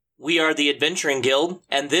We are the Adventuring Guild,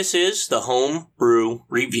 and this is the Home Brew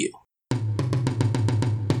Review.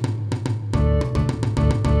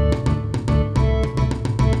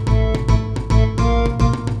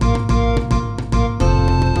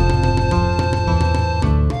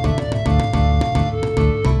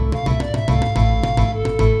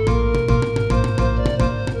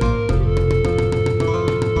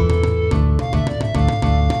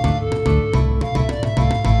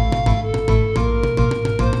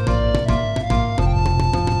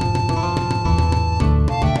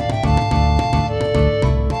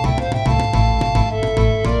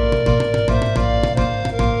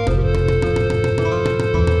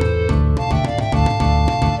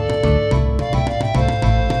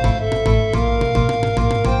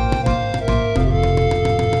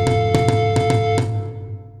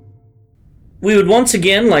 We would once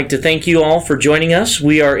again like to thank you all for joining us.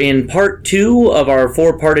 We are in part 2 of our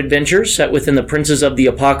 4-part adventure set within the Princes of the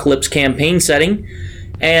Apocalypse campaign setting.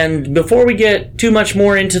 And before we get too much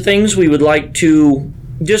more into things, we would like to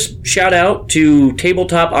just shout out to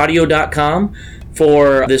tabletopaudio.com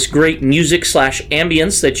for this great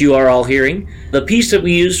music/ambience that you are all hearing. The piece that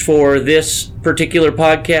we used for this particular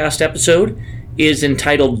podcast episode is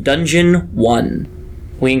entitled Dungeon 1.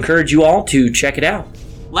 We encourage you all to check it out.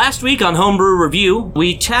 Last week on Homebrew Review,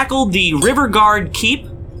 we tackled the Riverguard Keep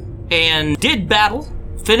and did battle,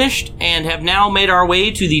 finished, and have now made our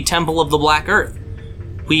way to the Temple of the Black Earth.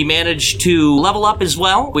 We managed to level up as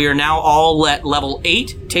well. We are now all at level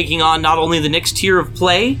 8, taking on not only the next tier of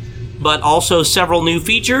play, but also several new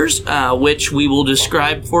features, which we will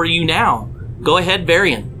describe for you now. Go ahead,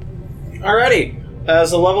 Varian. Alrighty.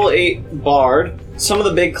 As a level 8 bard, some of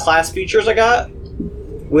the big class features I got,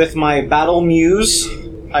 with my Battle Muse,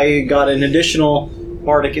 I got an additional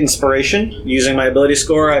Bardic Inspiration. Using my ability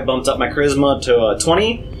score, I bumped up my Charisma to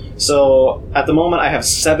 20. So at the moment, I have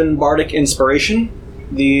 7 Bardic Inspiration.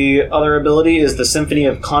 The other ability is the Symphony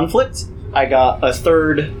of Conflict. I got a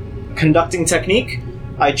 3rd Conducting Technique.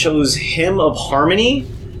 I chose Hymn of Harmony,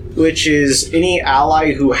 which is any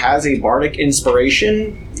ally who has a Bardic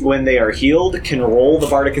Inspiration, when they are healed, can roll the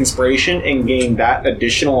Bardic Inspiration and gain that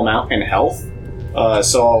additional amount in health.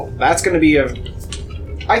 So that's going to be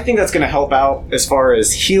I think that's going to help out as far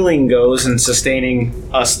as healing goes and sustaining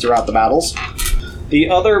us throughout the battles. The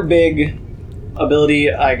other big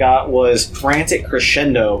ability I got was Frantic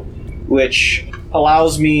Crescendo, which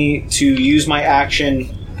allows me to use my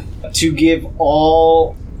action to give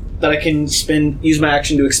all that I can use my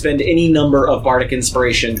action to expend any number of Bardic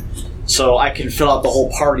Inspiration, so I can fill out the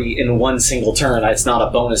whole party in one single turn. It's not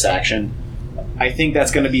a bonus action. I think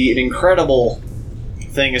that's going to be an incredible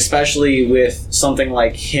thing, especially with something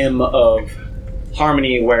like Hymn of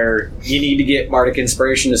Harmony, where you need to get Bardic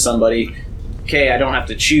Inspiration to somebody. Okay, I don't have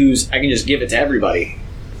to choose, I can just give it to everybody.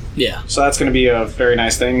 Yeah. So that's going to be a very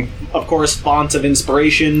nice thing. Of course, Font of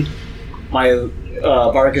Inspiration. My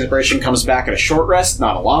Bardic Inspiration comes back at a short rest,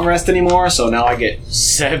 not a long rest anymore, so now I get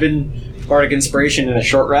 7 Bardic Inspiration in a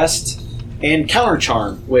short rest. And Counter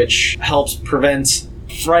Charm, which helps prevent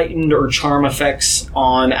frightened or charm effects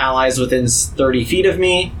on allies within 30 feet of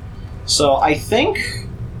me. So I think,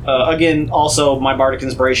 again, also my Bardic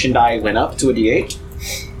Inspiration die went up to a d8.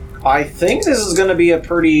 I think this is going to be a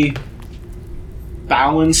pretty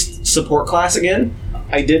balanced support class again.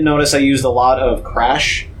 I did notice I used a lot of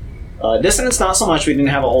Crash. Dissonance, not so much, we didn't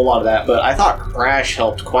have a whole lot of that, but I thought Crash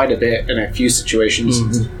helped quite a bit in a few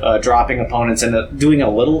situations, dropping opponents and doing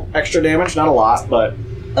a little extra damage, not a lot, but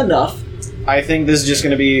enough. I think this is just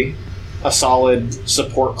going to be a solid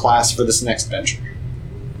support class for this next adventure.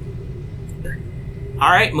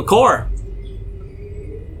 Alright, McCore.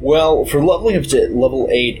 Well, for leveling up to level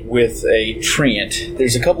 8 with a Treant,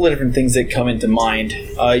 there's a couple of different things that come into mind.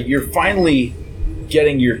 You're finally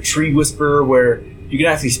getting your Tree Whisperer, where you can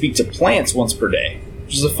actually speak to plants once per day,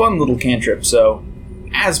 which is a fun little cantrip. So,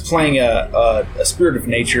 as playing a Spirit of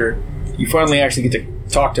Nature, you finally actually get to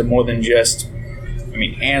talk to more than just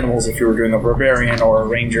animals if you were doing a barbarian or a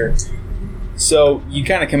ranger. So you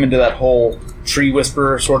kind of come into that whole Tree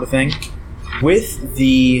Whisperer sort of thing. With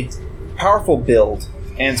the powerful build,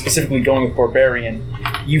 and specifically going with barbarian,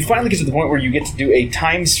 you finally get to the point where you get to do a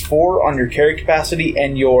 ×4 on your carry capacity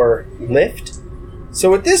and your lift.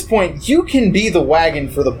 So at this point, you can be the wagon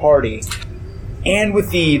for the party. And with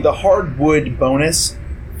the hardwood bonus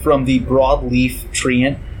from the broadleaf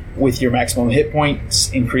treant, with your maximum hit points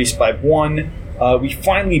increased by 1, we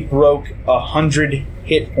finally broke 100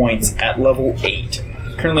 hit points at level 8.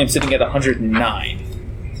 Currently I'm sitting at 109.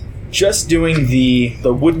 Just doing the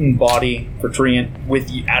wooden body for Treant with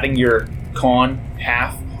adding your con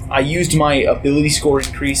half, I used my ability score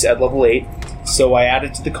increase at level 8 So I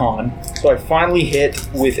added to the con. So I finally hit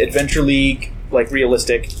with Adventure League, like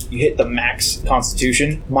realistic, you hit the max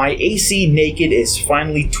constitution. My AC naked is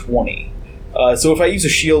finally 20. So if I use a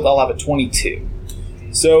shield, I'll have a 22.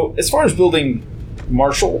 So as far as building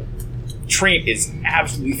martial, Treant is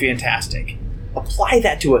absolutely fantastic. Apply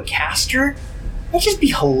that to a caster, that'd just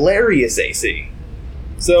be hilarious AC.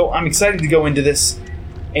 So I'm excited to go into this,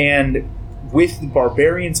 and with the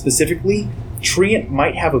Barbarian specifically, Treant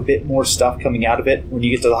might have a bit more stuff coming out of it when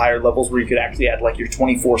you get to the higher levels where you could actually add like your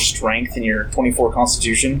 24 strength and your 24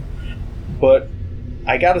 constitution. But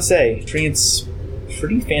I gotta say, Treant's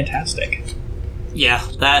pretty fantastic. Yeah,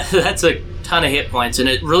 that's a ton of hit points, and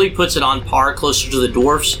it really puts it on par closer to the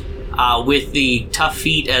dwarfs with the tough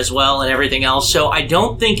feat as well and everything else. So I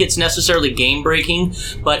don't think it's necessarily game breaking,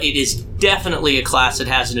 but it is definitely a class that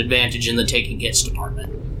has an advantage in the taking hits department.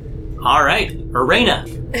 All right, Arena.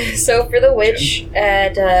 So for the witch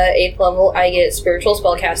at 8th level, I get spiritual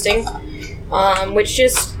spellcasting, which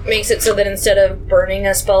just makes it so that instead of burning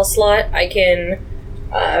a spell slot, I can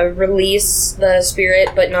release the spirit,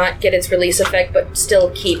 but not get its release effect, but still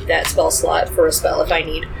keep that spell slot for a spell if I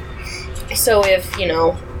need. So if,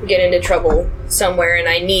 get into trouble somewhere and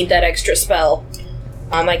I need that extra spell,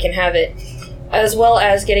 I can have it. As well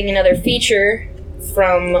as getting another feature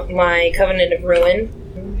from my Covenant of Ruin.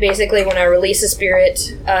 Basically, when I release a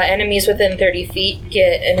spirit, enemies within 30 feet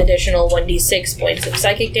get an additional 1d6 points of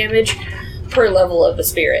psychic damage per level of the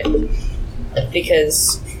spirit,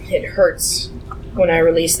 because it hurts when I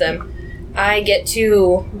release them. I get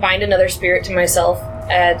to bind another spirit to myself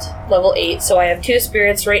at level 8, so I have 2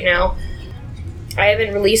 spirits right now. I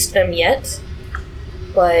haven't released them yet,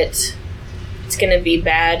 but it's going to be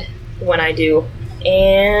bad when I do.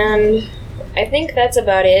 And I think that's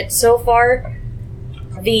about it so far.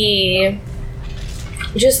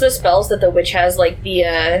 Just the spells that the witch has, like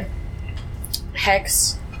the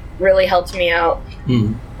Hex, really helped me out.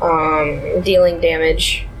 Dealing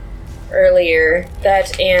damage earlier.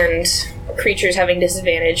 That and creatures having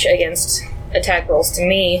disadvantage against attack rolls to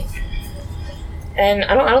me. And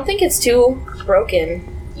I don't think it's too broken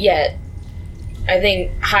yet. I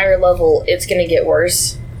think higher level it's gonna get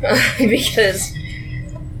worse because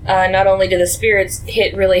not only do the spirits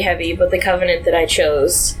hit really heavy, but the Covenant that I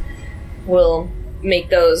chose will make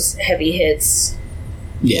those heavy hits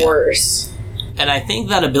worse. And I think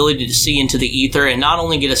that ability to see into the ether and not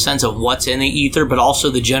only get a sense of what's in the ether, but also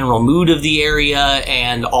the general mood of the area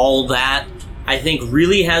and all that, I think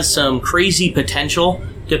really has some crazy potential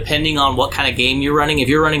depending on what kind of game you're running. If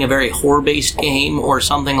you're running a very horror-based game or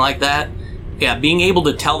something like that, being able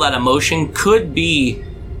to tell that emotion could be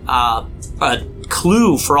a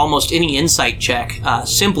clue for almost any insight check,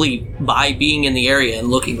 simply by being in the area and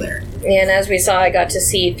looking there. And as we saw, I got to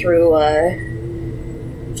see through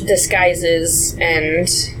disguises and...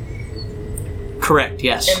 Correct,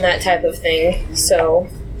 yes. And that type of thing, so...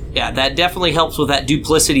 Yeah, that definitely helps with that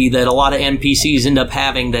duplicity that a lot of NPCs end up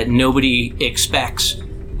having that nobody expects.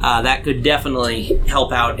 That could definitely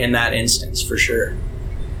help out in that instance, for sure.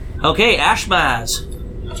 Okay, Ashmaz.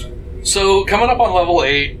 So, coming up on level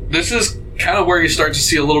 8, this is kind of where you start to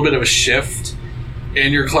see a little bit of a shift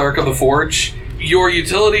in your Cleric of the Forge. Your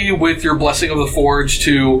utility with your Blessing of the Forge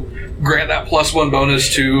to grant that +1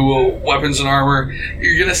 bonus to weapons and armor,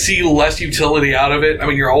 you're going to see less utility out of it. I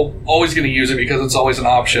mean, you're always going to use it because it's always an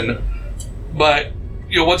option. But,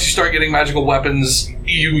 once you start getting magical weapons,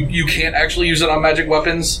 you can't actually use it on magic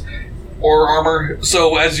weapons or armor.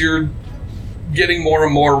 So as you're getting more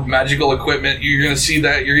and more magical equipment, you're going to see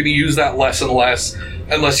that you're going to use that less and less,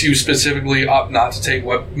 unless you specifically opt not to take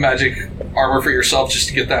magic armor for yourself just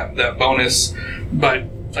to get that bonus. But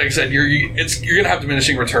like I said, you're going to have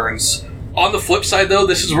diminishing returns. On the flip side, though,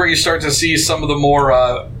 this is where you start to see some of the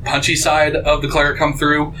more punchy side of the cleric come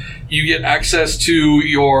through. You get access to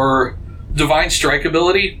your Divine Strike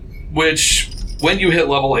ability, which, when you hit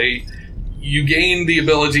level 8, you gain the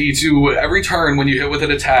ability to, every turn when you hit with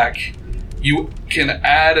an attack, you can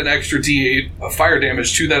add an extra d8 of fire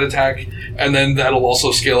damage to that attack, and then that'll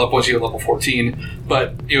also scale up once you hit level 14.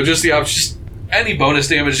 But, just any bonus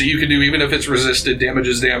damage that you can do, even if it's resisted, damage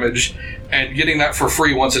is damage, and getting that for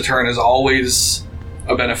free once a turn is always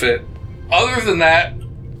a benefit. Other than that,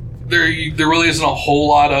 there really isn't a whole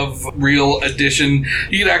lot of real addition.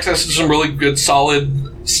 You get access to some really good,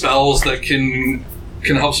 solid spells that can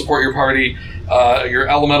help support your party. Your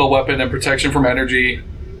elemental weapon and protection from energy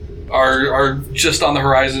are just on the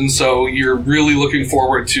horizon, so you're really looking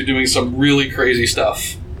forward to doing some really crazy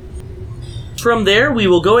stuff. From there, we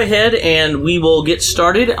will go ahead and we will get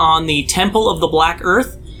started on the Temple of the Black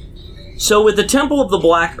Earth. So with the Temple of the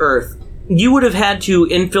Black Earth, you would have had to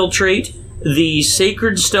infiltrate the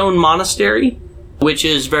Sacred Stone Monastery, which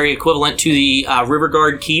is very equivalent to the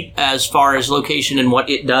Riverguard Keep as far as location and what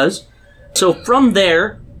it does. So from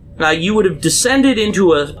there, you would have descended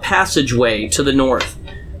into a passageway to the north,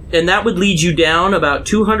 and that would lead you down about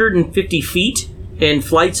 250 feet in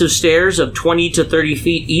flights of stairs of 20 to 30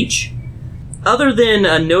 feet each. Other than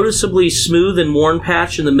a noticeably smooth and worn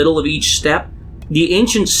patch in the middle of each step, the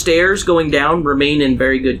ancient stairs going down remain in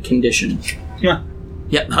very good condition. Yeah.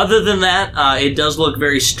 Yep, other than that, it does look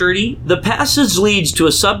very sturdy. The passage leads to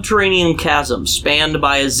a subterranean chasm spanned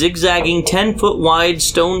by a zigzagging 10-foot wide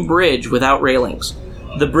stone bridge without railings.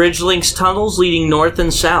 The bridge links tunnels leading north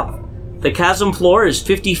and south. The chasm floor is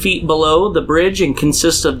 50 feet below the bridge and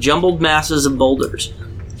consists of jumbled masses of boulders.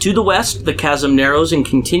 To the west, the chasm narrows and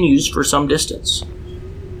continues for some distance.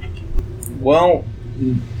 Well,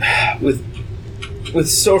 with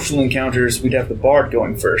social encounters, we'd have the bard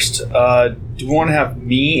going first. Do we want to have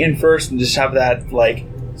me in first and just have that, like,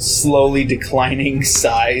 slowly declining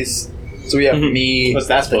size? So we have me, What's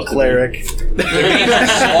that the supposed to cleric.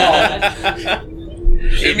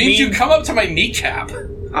 It means you come up to my kneecap.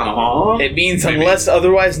 Aww. It means, unless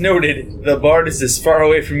otherwise noted, the bard is as far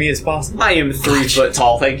away from me as possible. I am 3 foot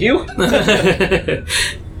tall, thank you.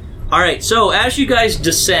 Alright, so as you guys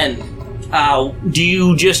descend, do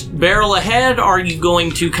you just barrel ahead, or are you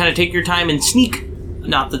going to kind of take your time and sneak?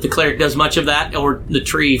 Not that the cleric does much of that, or the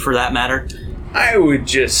tree for that matter. I would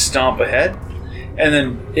just stomp ahead, and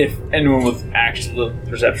then if anyone with actual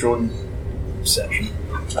perception,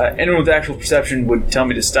 anyone with actual perception would tell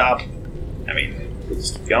me to stop, I mean, we'll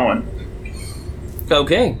just keep going.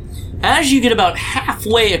 Okay. As you get about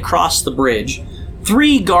halfway across the bridge,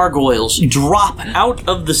 3 gargoyles drop out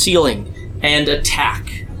of the ceiling and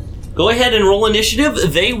attack. Go ahead and roll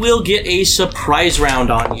initiative. They will get a surprise round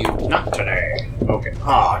on you. Not today. Okay.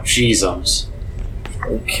 Ah, Jesus.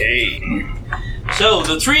 Okay. So,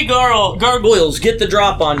 the 3 gargoyles get the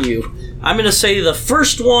drop on you. I'm going to say the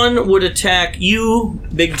first one would attack you,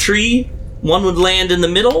 Big Tree. One would land in the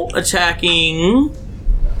middle, attacking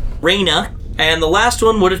Reyna. And the last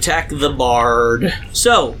one would attack the Bard.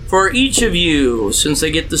 So, for each of you, since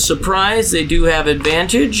they get the surprise, they do have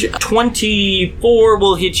advantage. 24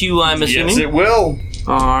 will hit you, I'm assuming. Yes, it will.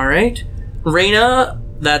 Alright. Reyna,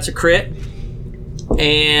 that's a crit.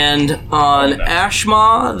 And on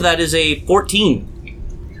Ashma, that is a 14.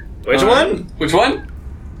 Which one? Which one?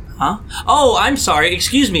 Huh? Oh, I'm sorry.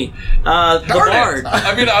 Excuse me. The Darn it. Bard.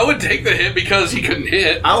 I mean, I would take the hit because he couldn't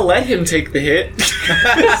hit. I'll let him take the hit.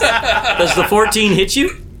 Does the 14 hit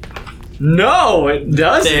you? No, it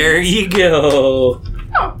doesn't. There you go.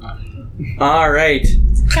 Alright.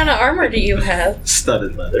 What kind of armor do you have?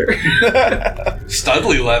 Studded leather.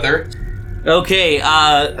 Studley leather. Okay,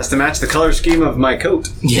 Has to match the color scheme of my coat.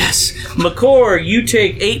 yes. McCord, you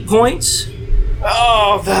take 8 points.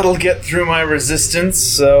 Oh, that'll get through my resistance,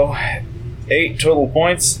 so 8 total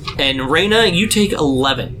points. And Reyna, you take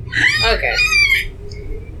 11. Okay.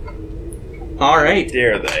 Alright.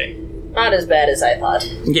 Dare they? Not as bad as I thought.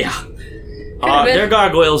 Yeah. Could've been. They're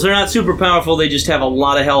gargoyles. They're not super powerful. They just have a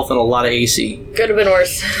lot of health and a lot of AC. Could have been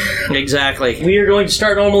worse. Exactly. We are going to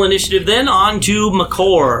start normal initiative then. On to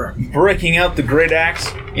McCord. Breaking out the great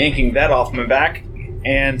axe, yanking that off my back,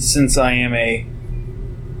 and since I am a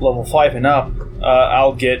level 5 and up,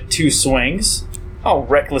 I'll get 2 swings. I'll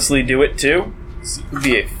recklessly do it too. So it would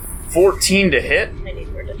be a 14 to hit. I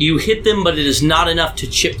need more to- You hit them, but it is not enough to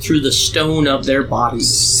chip through the stone of their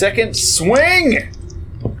bodies. Second swing!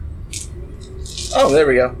 Oh, there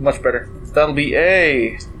we go. Much better. That'll be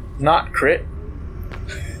a not crit.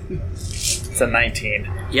 It's a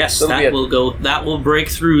 19. Yes, That'll be that it. will go. That will break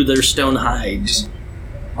through their stone hides.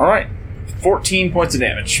 Alright. 14 points of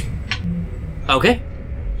damage. Okay.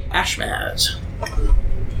 Ashmaz.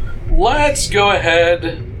 Let's go ahead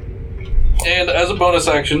and, as a bonus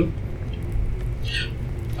action,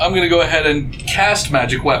 I'm going to go ahead and cast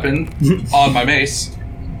Magic Weapon on my mace.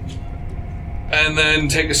 And then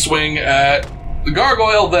take a swing at the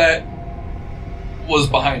gargoyle that was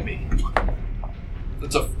behind me.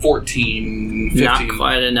 That's a 14, 15. Not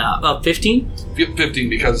quite enough. 15? 15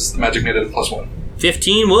 because the magic made it a +1.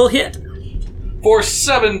 15 will hit. For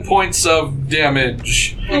 7 points of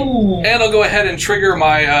damage. And I'll go ahead and trigger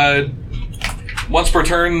my once per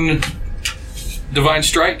turn Divine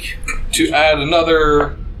Strike to add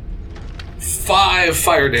another 5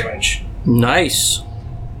 fire damage. Nice.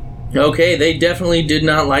 Okay, they definitely did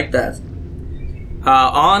not like that.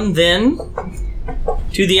 On then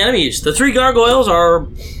to the enemies. The 3 gargoyles are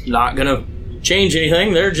not going to change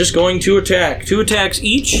anything. They're just going to attack. 2 attacks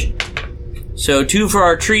each. So 2 for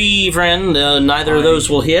our tree friend. Neither of those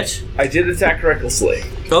will hit. I did attack recklessly.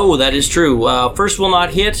 Oh, that is true. First will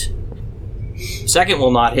not hit. Second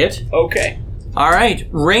will not hit. Okay. All right,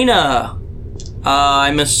 Reyna.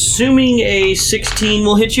 I'm assuming a 16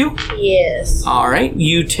 will hit you. Yes. All right,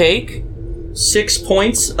 you take 6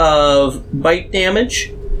 points of bite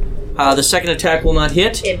damage. The second attack will not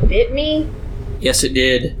hit. It bit me. Yes, it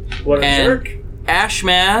did. What a And jerk.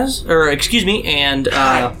 Ashmaz, and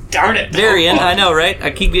Darn it! Varian. I know, right? I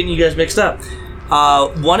keep getting you guys mixed up.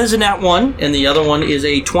 One is a nat 1, and the other one is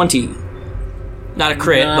a 20. Not a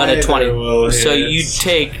crit, but a 20. will So hit. you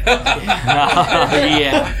take,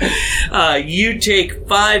 you take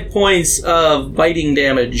 5 points of biting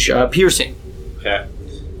damage, piercing. Okay.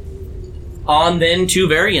 On then to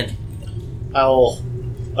Varian. I'll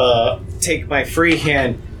take my free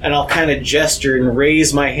hand and I'll kind of gesture and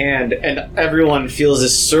raise my hand, and everyone feels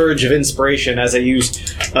this surge of inspiration as I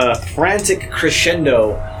use frantic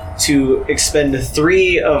crescendo to expend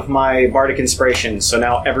 3 of my bardic inspiration. So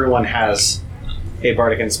now everyone has a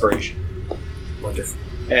bardic inspiration. Wonderful.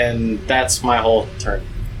 And that's my whole turn.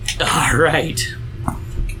 All right.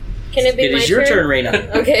 Can it be It my is your turn, Reyna.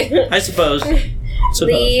 Okay. I suppose.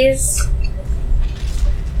 Please.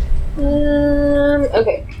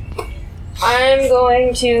 Okay. I'm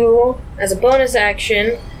going to, as a bonus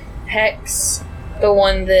action, hex the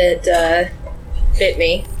one that bit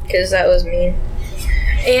me, because that was mean.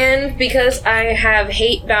 And because I have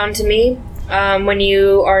hate bound to me, when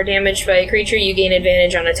you are damaged by a creature, you gain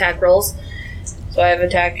advantage on attack rolls. So I have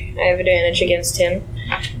advantage against him.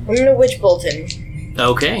 I'm gonna Witch Bolt him,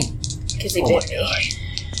 Okay. because he bit me.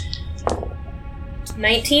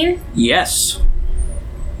 19? Yes.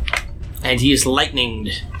 And he is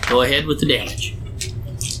lightninged. Go ahead with the damage.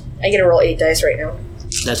 I get to roll 8 dice right now.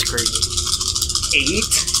 That's crazy.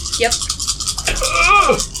 8? Yep.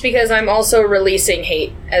 Because I'm also releasing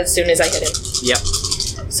hate as soon as I hit him. Yep.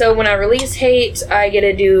 So when I release hate, I get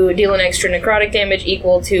to deal an extra necrotic damage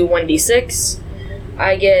equal to 1d6.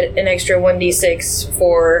 I get an extra 1d6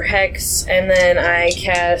 for Hex, and then I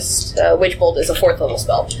cast Witch Bolt as a 4th level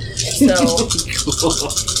spell. So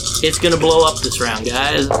It's gonna blow up this round,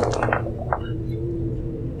 guys.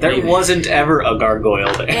 There wasn't ever a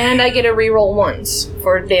gargoyle there. and I get to reroll ones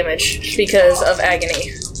for damage because of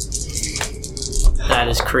agony. That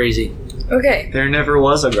is crazy. Okay. There never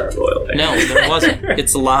was a gargoyle there. No, there wasn't.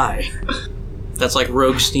 It's a lie. That's like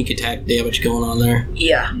rogue sneak attack damage going on there.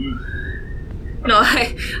 Yeah. No,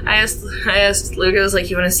 I asked Luke, I was like,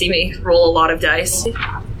 you want to see me roll a lot of dice?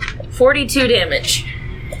 42 damage.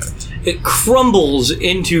 It crumbles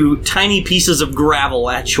into tiny pieces of gravel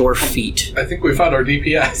at your feet. I think we found our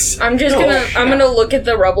DPS. I'm just I'm gonna look at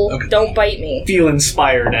the rubble. Okay. Don't bite me. Feel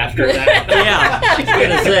inspired after that. Yeah, I was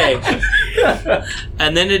gonna say.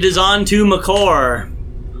 And then it is on to Makor.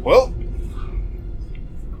 Well,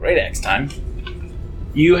 great axe time.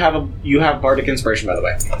 You have bardic inspiration, by the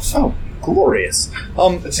way. Oh, glorious.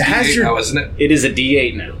 It's Has D8 your now, isn't it? It is a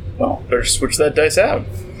D8 now, well, better switch that dice out.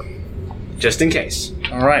 just in case.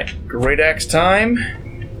 All right, great axe time.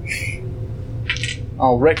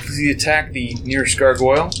 I'll recklessly attack the nearest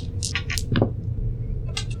gargoyle.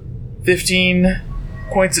 15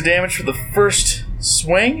 points of damage for the first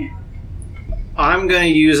swing. I'm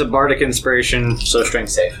going to use a bardic inspiration, so strength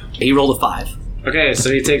save. He rolled a 5. Okay,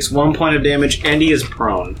 so he takes 1 point of damage and he is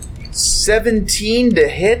prone. 17 to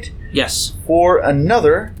hit Yes. for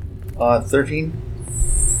another 13,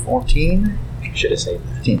 14, Should have saved.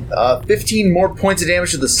 15. 15 more points of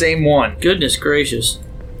damage to the same one. Goodness gracious.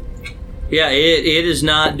 Yeah, it is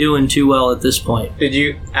not doing too well at this point. Did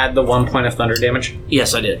you add the 1 point of thunder damage?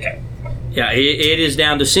 Yes, I did. Yeah, it is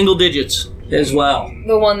down to single digits as well.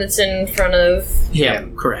 The one that's in front of Yeah,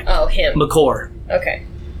 correct. him. Makor. Okay.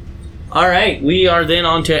 All right, we are then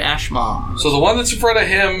on to Ashma. So the one that's in front of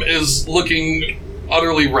him is looking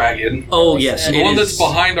utterly ragged. Oh, yes. The it one is- that's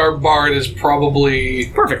behind our bard is probably...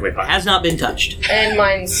 Perfectly fine. has not been touched. And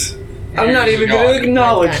mine's I'm not even going to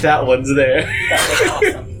acknowledge that one's there.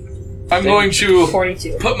 I'm going to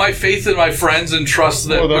 42. put my faith in my friends and trust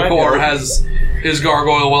that More than I Makor do. has his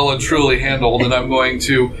gargoyle well and truly handled, and I'm going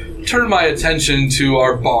to turn my attention to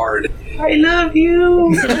our bard. I love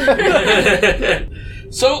you.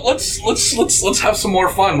 So let's have some more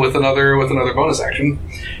fun with another bonus action.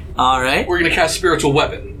 All right. We're gonna cast Spiritual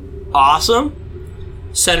Weapon. Awesome.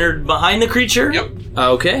 Centered behind the creature? Yep.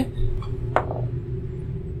 Okay.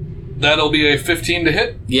 That'll be a 15 to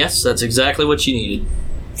hit Yes, that's exactly what you needed.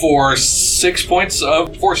 for 6 points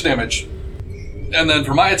of force damage. And then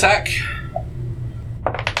for my attack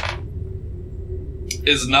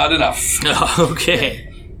is not enough. Okay.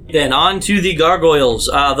 Then on to the gargoyles.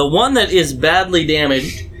 The one that is badly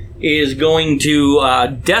damaged is going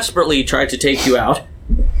to desperately try to take you out.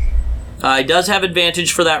 He does have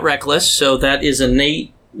advantage for that reckless, so that is an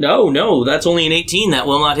 8. No, that's only an 18. That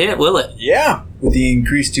will not hit, will it? Yeah. With the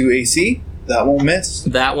increase to AC, that won't miss.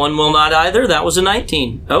 That one will not either. That was a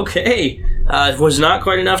 19. Okay. It was not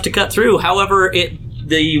quite enough to cut through. However,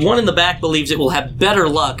 the one in the back believes it will have better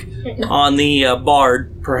luck on the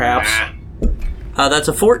bard, perhaps. That's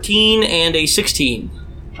a 14 and a 16.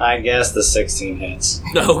 I guess the 16 hits.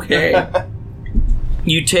 Okay.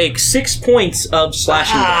 You take 6 points of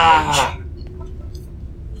slashing damage.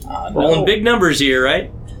 Rolling big numbers here,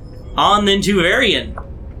 right? On then to Varian.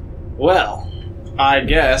 Well, I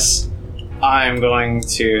guess I'm going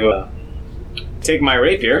to take my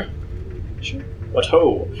rapier. What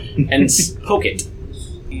ho? And poke it.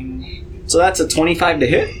 So that's a 25 to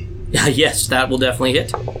hit. Yes, that will definitely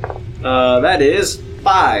hit. That is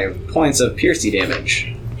 5 points of piercing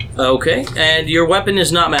damage. Okay, and your weapon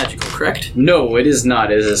is not magical, correct? No, it is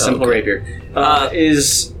not. It is a simple rapier.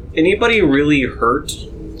 Is anybody really hurt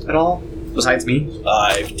at all besides me?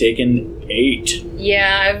 I've taken 8.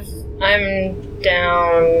 Yeah, I'm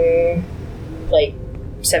down like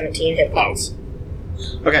 17 hit points.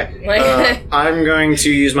 Okay. Like- I'm going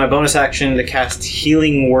to use my bonus action to cast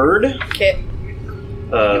Healing Word. Okay.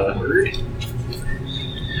 Word.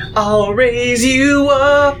 I'll raise you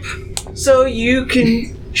up so you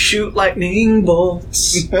can shoot lightning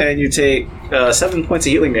bolts. And you take 7 points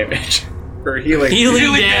of healing damage. Or healing.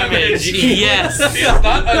 Healing damage, yes. He's not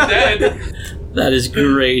undead. That is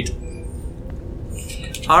great.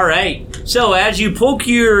 All right. So as you poke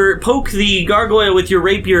the gargoyle with your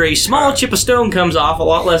rapier, a small chip of stone comes off, a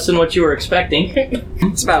lot less than what you were expecting.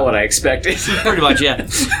 It's about what I expected. Pretty much, yeah.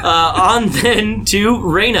 On then to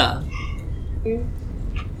Reyna.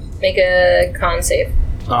 Make a con save.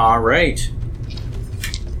 All right.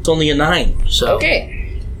 It's only a 9, so...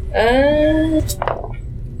 Okay. 10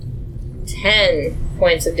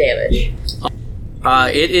 points of damage.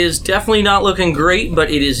 It is definitely not looking great, but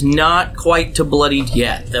it is not quite to bloodied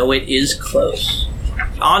yet, though it is close.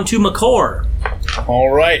 On to Makor.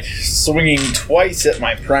 Alright, swinging twice at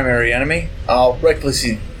my primary enemy. I'll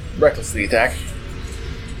recklessly attack.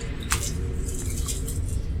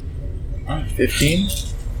 15.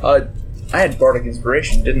 I had Bardic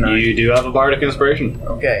Inspiration, didn't I? You do have a Bardic Inspiration.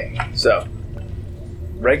 Okay, so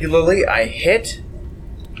regularly I hit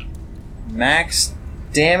max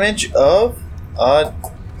damage of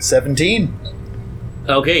 17.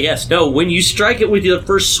 Okay, yes. No, when you strike it with your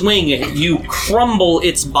first swing, you crumble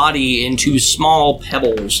its body into small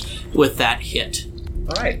pebbles with that hit.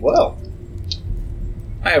 Alright, well.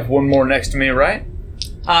 I have one more next to me, right?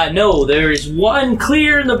 No, there is one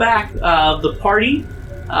clear in the back of the party.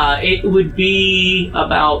 It would be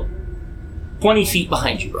about 20 feet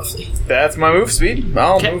behind you, roughly. That's my move speed.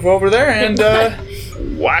 I'll Okay. move over there and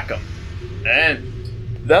whack him. And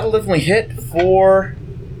that'll definitely hit for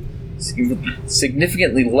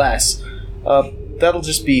significantly less. That'll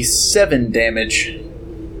just be 7 damage.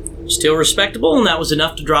 Still respectable, and that was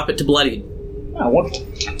enough to drop it to bloodied. Oh, wonderful.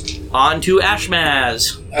 On to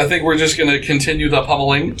Ashmaz. I think we're just going to continue the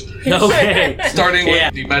pummeling, Okay. starting with Yeah.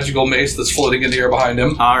 the magical mace that's floating in the air behind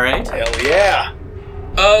him. All right. Hell yeah.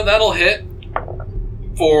 That'll hit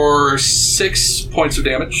for 6 points of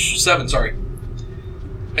damage. 7, sorry.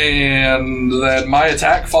 And then my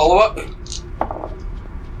attack follow-up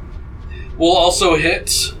will also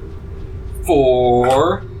hit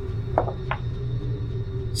for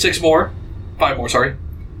 5 more, sorry.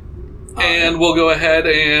 And we'll go ahead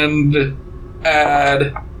and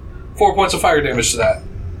add 4 points of fire damage to that.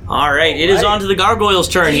 All right. It is on to the gargoyle's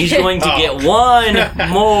turn. He's going to get one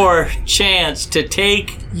more chance to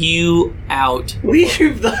take you out.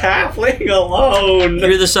 Leave the halfling alone.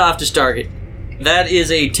 You're the softest target. That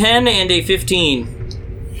is a 10 and a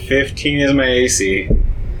 15. 15 is my AC.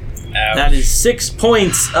 That is 6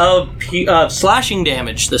 points of slashing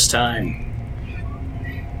damage this time.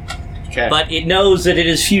 Okay. But it knows that it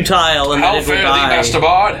is futile and How that it will fare thee, die. Master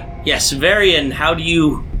Bard? Yes, Varian, how do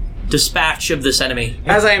you dispatch of this enemy?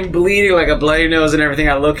 As I'm bleeding like a bloody nose and everything,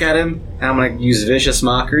 I look at him, and I'm going to use Vicious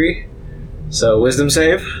Mockery. So, Wisdom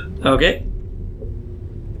save. Okay.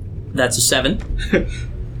 That's a 7.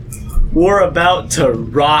 We're about to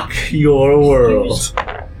rock your world.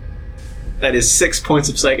 That is 6 points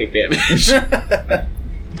of psychic damage.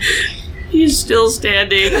 He's still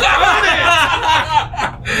standing.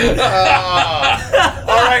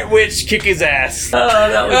 Alright, witch, kick his ass. Oh,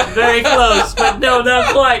 that was very close, but no,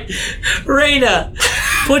 not quite. Reyna,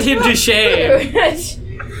 put him to shame.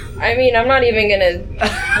 I mean, I'm not even gonna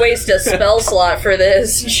waste a spell slot for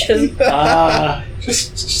this. Just,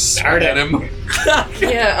 Just start at him.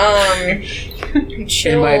 yeah,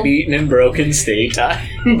 Chill. in my beaten and broken state.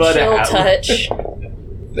 But chill touch.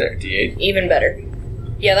 There, D8. Even better.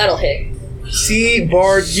 Yeah, that'll hit. See,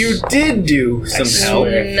 Bard, you did do some help.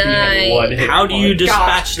 Nice. How do you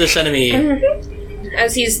dispatch this enemy?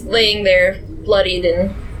 As he's laying there, bloodied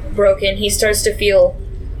and broken, he starts to feel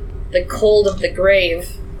the cold of the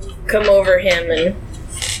grave come over him, and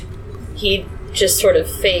he just sort of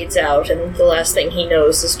fades out, and the last thing he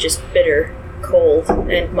knows is just bitter cold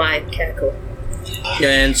and my cackle.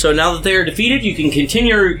 And so now that they are defeated, you can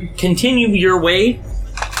continue your way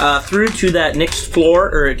through to that next floor,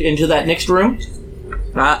 or into that next room.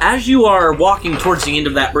 As you are walking towards the end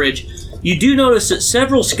of that bridge, you do notice that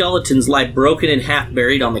several skeletons lie broken and half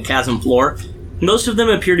buried on the chasm floor. Most of them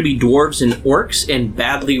appear to be dwarves and orcs in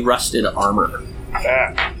badly rusted armor.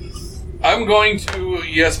 I'm going to,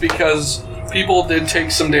 yes, because people did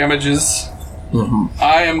take some damages. Mm-hmm.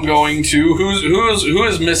 I am going to. Who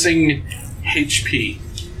is missing HP?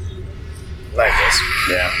 Like this.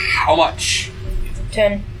 Yeah. How much?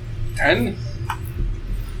 10. 10?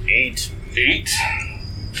 8. 8?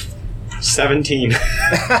 17.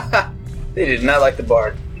 They did not like the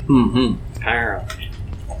Bard. Mm-hmm. Apparently.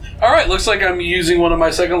 Alright, looks like I'm using one of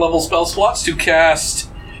my second level spell slots to cast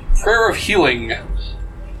Prayer of Healing.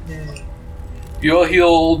 You'll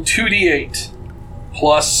heal 2d8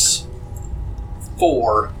 plus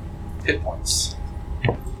 4 hit points.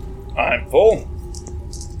 I'm full.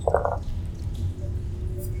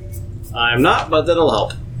 I'm not, but that'll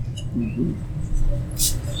help.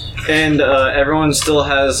 And everyone still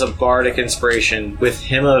has a bardic inspiration. With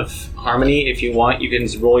Hymn of Harmony, if you want, you can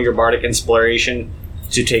roll your bardic inspiration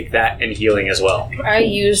to take that and healing as well. I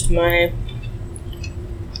used my...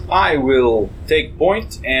 I will take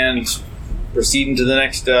point and proceed into the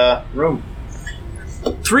next room.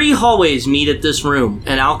 3 hallways meet at this room.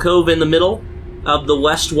 An alcove in the middle of the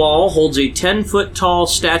west wall holds a 10-foot-tall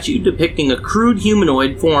statue depicting a crude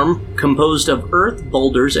humanoid form composed of earth,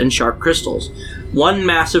 boulders, and sharp crystals. One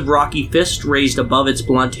massive rocky fist raised above its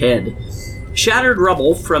blunt head. Shattered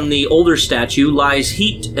rubble from the older statue lies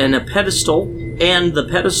heaped in a pedestal, and the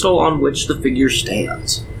pedestal on which the figure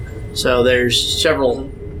stands. So there's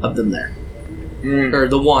several of them there. Or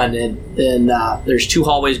the one, and then there's 2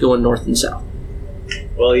 hallways going north and south.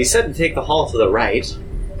 Well, he said to take the hall to the right.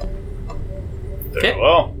 Okay.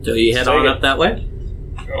 Well, So you head on up that way?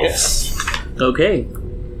 Yes. Okay.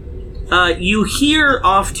 You hear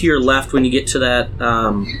off to your left when you get to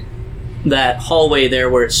that hallway there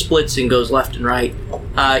where it splits and goes left and right.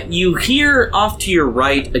 You hear off to your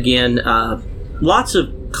right again lots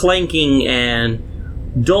of clanking and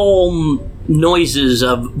dull noises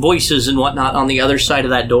of voices and whatnot on the other side of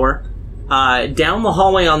that door. Down the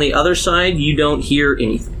hallway on the other side, you don't hear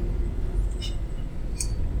anything.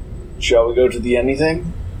 shall we go to the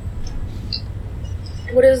anything?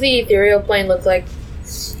 What does the ethereal plane look like?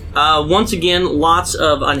 Once again, lots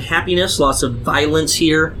of unhappiness, lots of violence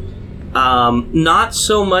here. Not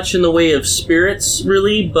so much in the way of spirits,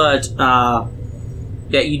 really, but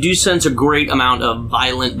yeah, you do sense a great amount of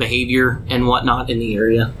violent behavior and whatnot in the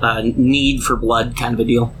area. Need for blood kind of a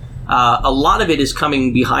deal. A lot of it is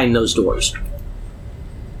coming behind those doors.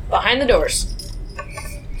 Behind the doors.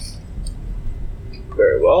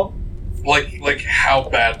 Very well. Like how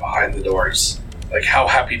bad behind the doors? Like how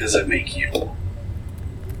happy does it make you?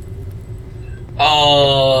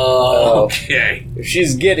 Okay. If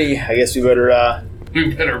she's giddy, I guess we better,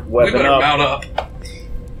 We better Weapon up. mount up.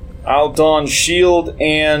 I'll don shield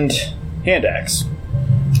and hand axe.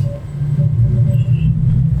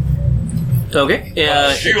 Okay.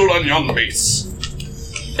 Shield on your mace.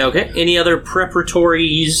 Okay. Any other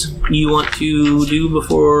preparatories you want to do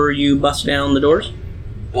before you bust down the doors?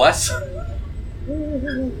 Bless.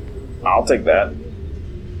 I'll take that.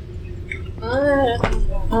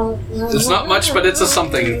 It's not much, but it's a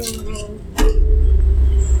something.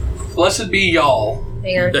 Blessed be y'all.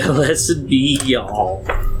 Hang on. Blessed be y'all.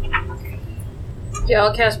 Yeah,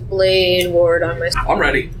 I'll cast Blade Ward on myself. I'm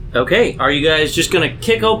ready. Okay, are you guys just gonna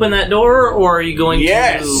kick open that door, or are you going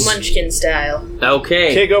Yes! to... Munchkin style.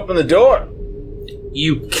 Okay. Kick open the door.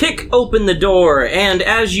 You kick open the door, and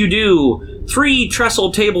as you do, 3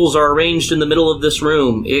 trestle tables are arranged in the middle of this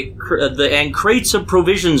room, and crates of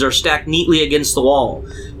provisions are stacked neatly against the wall.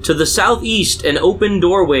 To the southeast, an open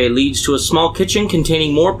doorway leads to a small kitchen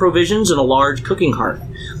containing more provisions and a large cooking hearth.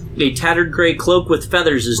 A tattered gray cloak with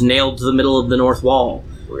feathers is nailed to the middle of the north wall.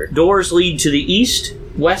 Doors lead to the east,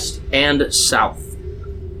 west, and south.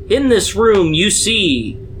 In this room, you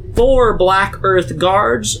see 4 Black Earth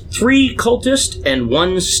guards, 3 cultists, and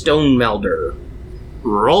 1 stone melder.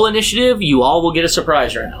 Roll initiative, you all will get a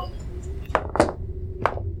surprise round.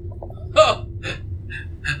 Oh,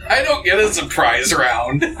 a surprise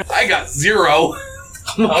round. I got 0.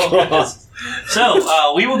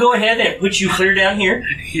 So, we will go ahead and put you clear down here.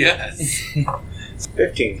 Yes.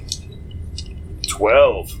 15.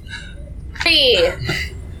 12. 3.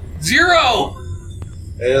 0.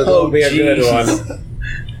 It'll be a good one.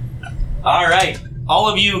 Alright. All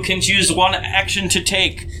of you can choose one action to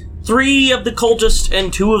take. 3 of the cultists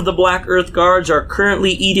and 2 of the Black Earth Guards are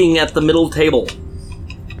currently eating at the middle table.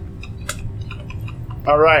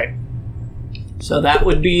 All right. So that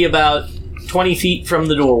would be about 20 feet from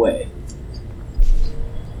the doorway.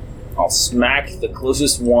 I'll smack the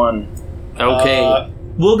closest one. Okay.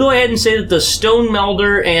 We'll go ahead and say that the Stone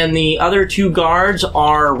Melder and the other 2 guards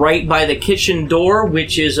are right by the kitchen door,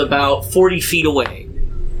 which is about 40 feet away.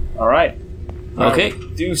 All right. Okay.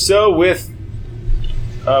 Do so with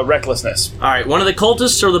recklessness. Alright, one of the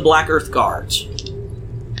cultists or the Black Earth Guards?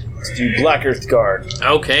 Let's do Black Earth Guard.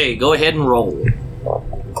 Okay, go ahead and roll.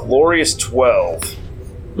 Glorious 12.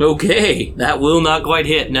 Okay, that will not quite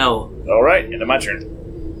hit, no. All right, into my turn.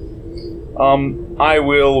 I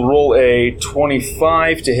will roll a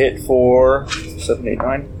 25 to hit for 7, 8,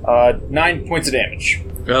 9. 9 points of damage.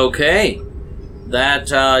 Okay. That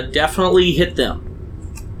definitely hit them.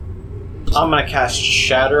 I'm gonna cast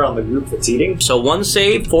Shatter on the group that's eating. So 1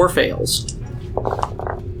 save, 4 fails.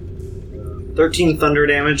 13 thunder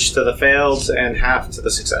damage to the fails and half to the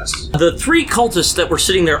success. The 3 cultists that were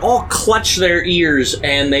sitting there all clutch their ears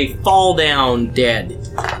and they fall down dead.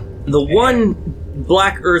 The one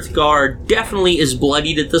Black Earth Guard definitely is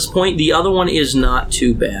bloodied at this point. The other one is not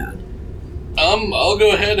too bad. I'll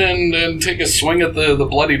go ahead and take a swing at the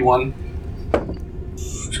bloodied one.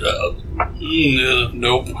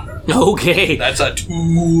 Nope. Okay. That's a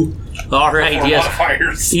 2. All right, yes.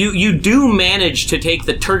 Modifiers. You do manage to take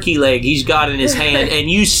the turkey leg he's got in his hand and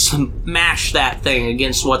you smash that thing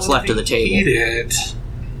against what's left of the Eat table. it.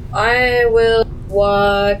 I will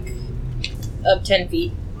walk up 10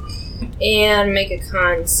 feet and make a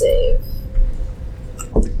con save.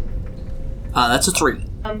 That's a 3.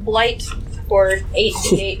 Blight for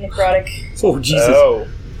 8d8 necrotic. Oh, Jesus. Oh.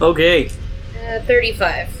 Okay.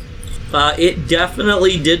 35. It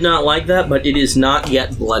definitely did not like that, but it is not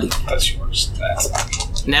yet bloody. That's yours.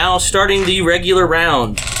 That's Now, starting the regular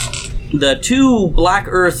round, the 2 Black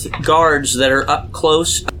Earth Guards that are up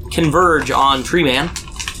close converge on Treeman,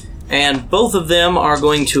 and both of them are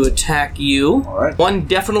going to attack you. All right. One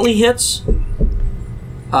definitely hits.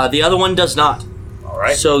 The other one does not. All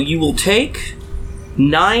right. So you will take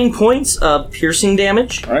 9 points of piercing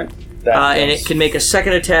damage, All right. and it can make a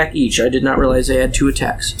second attack each. I did not realize they had 2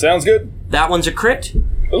 attacks. Sounds good. That one's a crit.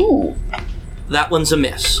 Ooh. That one's a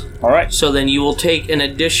miss. All right. So then you will take an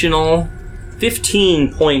additional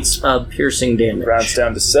 15 points of piercing damage. Rounds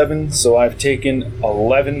down to 7, so I've taken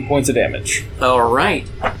 11 points of damage. All right.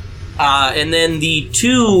 And then the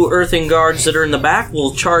 2 earthing guards that are in the back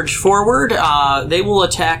will charge forward. They will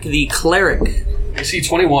attack the cleric. AC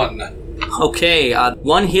 21. Okay,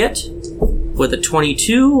 1 hit with a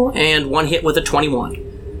 22 and 1 hit with a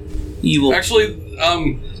 21. You will... Actually,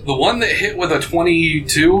 the one that hit with a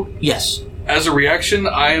 22, Yes. as a reaction,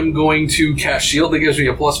 I am going to cast Shield that gives me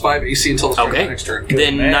a +5 AC until the start of Okay. the next turn.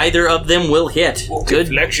 Then man. neither of them will hit. Good.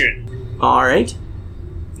 Deflection. All right.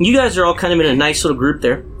 You guys are all kind of in a nice little group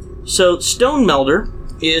there. So Stone Melder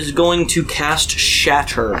is going to cast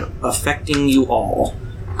Shatter, affecting you all.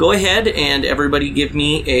 Go ahead and everybody give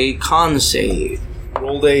me a con save.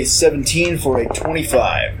 Rolled a 17 for a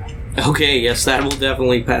 25. Okay, yes, that will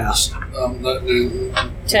definitely pass.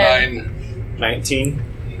 10. 9. 19.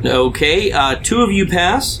 Okay, 2 of you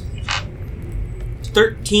pass.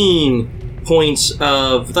 13 points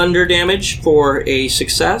of thunder damage for a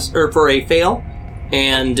success, or for a fail.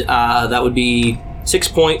 And that would be 6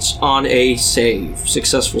 points on a save.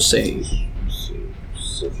 Successful save.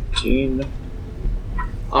 17.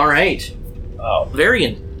 All right. Oh.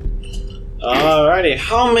 Varian. Alrighty,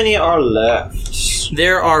 how many are left?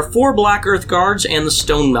 There are 4 Black Earth Guards and the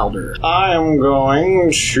Stone Melder. I am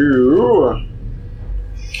going to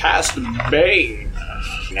cast Bane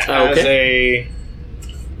as a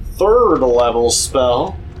 3rd level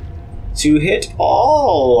spell to hit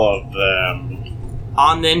all of them.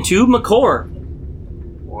 On then to McCord.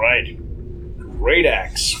 Right. Great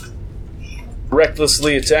axe.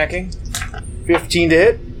 Recklessly attacking. 15 to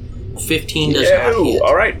hit. 15 does not hit.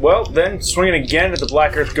 All right. Well, then swinging again at the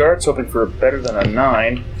Black Earth Guards, hoping for better than a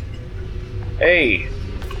 9. Hey,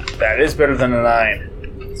 that is better than a 9.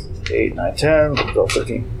 8, 9, 10, 12,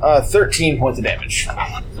 13. 13 points of damage.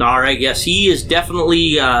 All right, yes, he is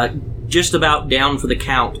definitely just about down for the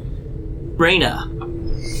count. Reyna.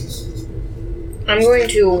 I'm going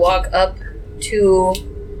to walk up to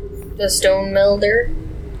the Stone Melder,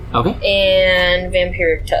 Okay. and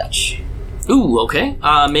Vampiric Touch. Ooh, okay.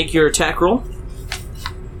 Make your attack roll.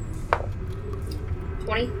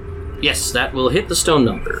 20? Yes, that will hit the stone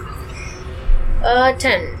number.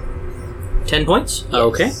 10. 10 points?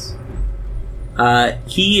 Yes. Okay.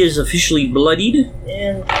 He is officially bloodied.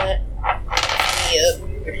 And that. Yep.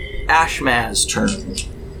 Ashmaz's turn.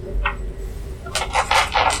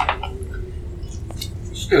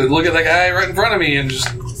 Just gonna look at that guy right in front of me and just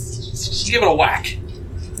give it a whack.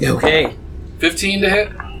 Okay. 15 to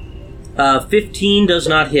hit. 15 does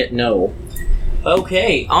not hit, no.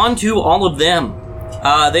 Okay, on to all of them.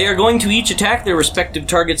 They are going to each attack their respective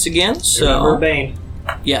targets again, so... Remember Bane.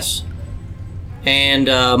 Yes. And,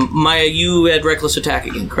 Maya, you had Reckless Attack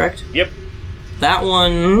again, correct? Yep. That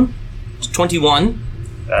one is 21.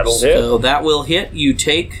 That'll hit. So that will hit. You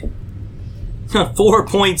take 4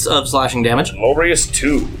 points of slashing damage. Glorious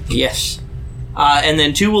 2. Yes. And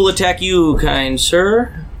then 2 will attack you, kind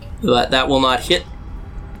sir. But that will not hit.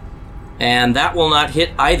 And that will not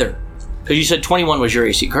hit either. Because you said 21 was your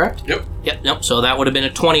AC, correct? Yep. Yep. So that would have been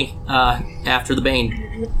a 20 after the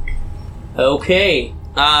Bane. Okay.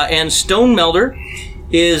 And Stone Melder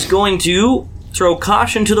is going to throw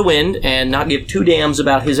caution to the wind and not give two damns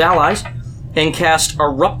about his allies and cast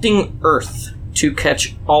Erupting Earth to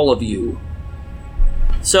catch all of you.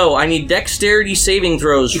 So, I need dexterity saving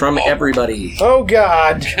throws from everybody. Oh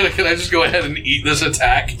god. Can I just go ahead and eat this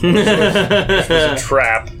attack? It's a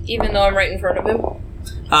trap. Even though I'm right in front of him.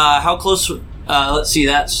 How close... let's see,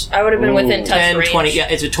 that's... I would have been within touch 10, range. 20... Yeah,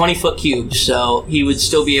 it's a 20-foot cube, so he would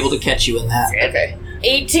still be able to catch you in that. Okay.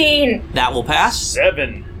 18! That will pass.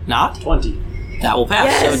 7. Not. 20. That will pass.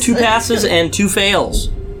 Yes. So 2 passes and 2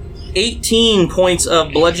 fails. 18 points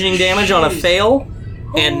of bludgeoning damage on a fail,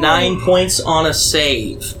 and 9 points on a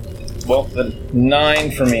save. Well, the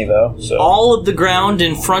 9 for me, though. So. All of the ground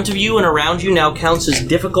in front of you and around you now counts as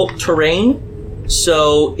difficult terrain,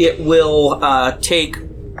 so it will take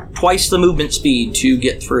twice the movement speed to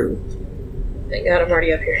get through. Thank God I'm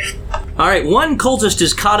already up here. Alright, one cultist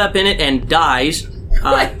is caught up in it and dies.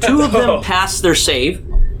 2 of them pass their save,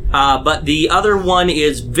 but the other one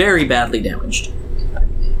is very badly damaged.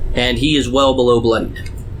 And he is well below bloodied.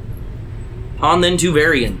 On then to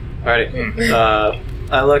Varian. Alrighty.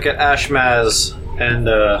 I look at Ashmaz and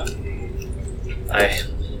I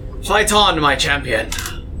fight on, my champion.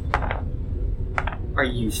 Are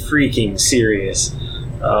you freaking serious?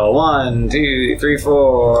 1, 2, 3,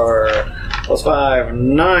 4 plus 5,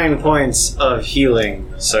 9 points of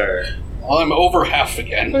healing, sir. Well, I'm over half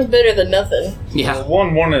again. That's better than nothing. Yeah.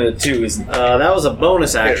 1, 1, and a 2 isn't That was a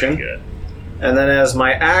bonus very action. good. And then as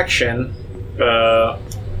my action,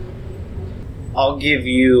 I'll give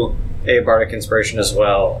you a Bardic Inspiration as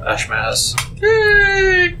well, Ashmaz.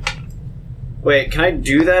 Yay! Wait, can I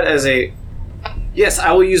do that as a... Yes,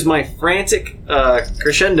 I will use my Frantic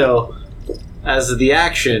Crescendo as the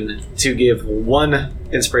action to give 1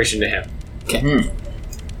 inspiration to him. Okay.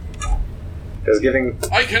 Because giving...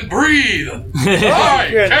 I can breathe!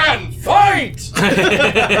 I can fight!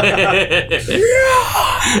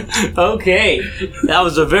 Okay. That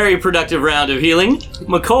was a very productive round of healing.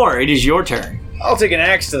 McCord, it is your turn. I'll take an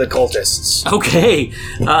axe to the cultists. Okay.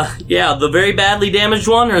 Yeah, the very badly damaged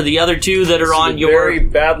one or the other 2 that are on The your... very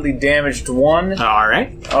badly damaged one.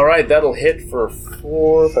 Alright. Alright, that'll hit for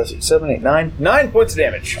 4, 5, 6, 7, 8, 9. 9 points of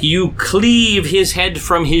damage. You cleave his head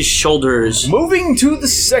from his shoulders. Moving to the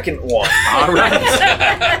second one.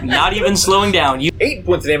 Alright. Not even slowing down. 8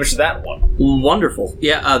 points of damage to that one. Wonderful.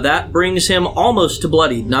 Yeah, that brings him almost to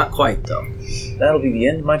bloodied. Not quite, though. That'll be the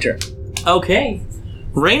end of my turn. Okay.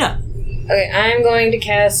 Reyna. Okay, I'm going to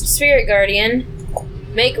cast Spirit Guardian.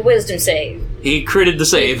 Make a wisdom save. He critted the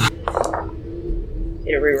save. Need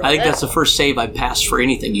to reroll I think that. that's the first save I've passed for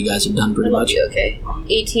anything you guys have done pretty That'll much. be okay.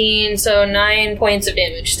 18, so 9 points of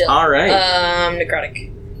damage still. Alright.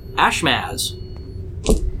 Necrotic. Ashmaz.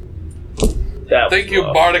 That was Thank you,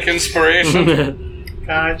 rough. Bardic Inspiration.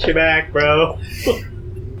 Got you back, bro.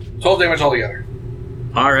 12 damage altogether.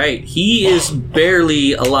 Alright, he is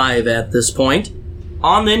barely alive at this point.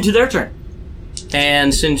 On then to their turn.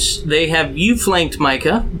 And since they have you flanked,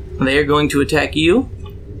 Micah, they are going to attack you.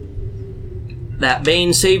 That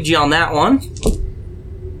Bane saved you on that one.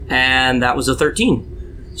 And that was a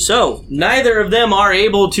 13. So, neither of them are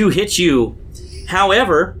able to hit you.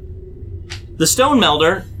 However, the Stone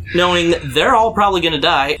Melder, knowing that they're all probably going to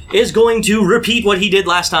die, is going to repeat what he did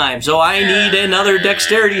last time. So I need another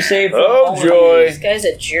dexterity save. from all Oh, of you. joy. This guy's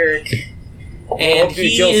a jerk. And Hope he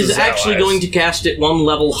he kills is his actually allies. going to cast it 1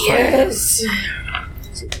 level higher. Yes.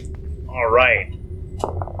 Alright.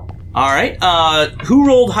 Alright, who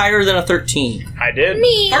rolled higher than a 13? I did.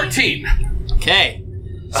 Me. 13. Okay.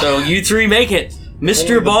 So you three make it. Only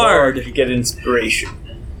Mr. the Bard, You get inspiration.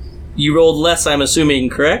 you rolled less, I'm assuming,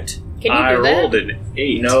 correct? Can you I do that? rolled an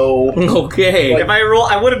 8. No. Okay. If I roll,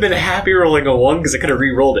 I would have been happy rolling a 1 because I could have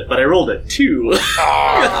re-rolled it, but I rolled a 2.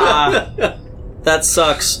 That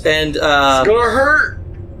sucks. And, Gonna hurt.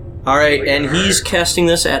 alright, and he's casting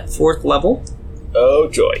this at 4th level. Oh,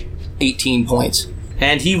 joy. 18 points.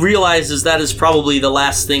 And he realizes that is probably the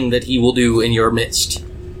last thing that he will do in your midst.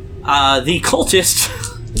 The cultist...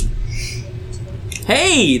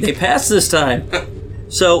 Hey, they passed this time.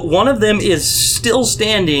 So one of them is still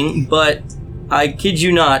standing, but I kid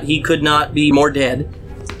you not, he could not be more dead.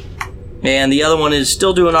 And the other one is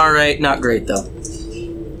still doing alright, not great though.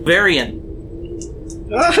 Varian.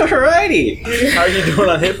 Alrighty. How are you doing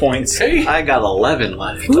on hit points? Hey. I got 11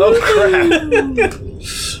 left. Oh, crap.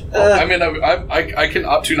 I mean, I can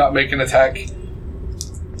opt to not make an attack.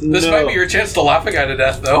 This might be your chance to laugh a guy to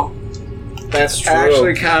death, though. That's true.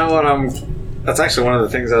 actually kind of what I'm... That's actually one of the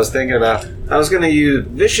things I was thinking about. I was going to use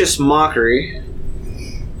Vicious Mockery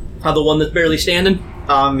The one that's barely standing?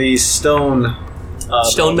 on the stone...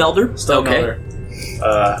 Stone Melder? Stone Okay. Melder.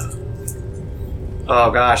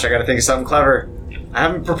 Oh gosh, I gotta think of something clever. I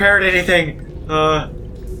haven't prepared anything.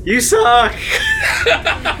 You suck!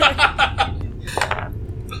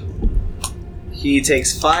 He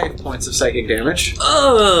takes 5 points of psychic damage.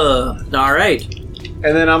 Alright.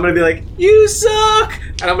 And then I'm gonna be like, you suck!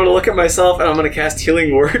 And I'm gonna look at myself and I'm gonna cast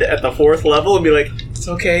Healing Word at the 4th level and be like, it's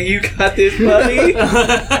okay, you got this, buddy.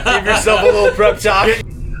 Give yourself a little prep talk.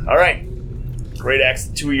 All right. Great axe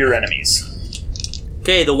to 2 of your enemies.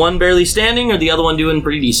 Okay, the one barely standing or the other one doing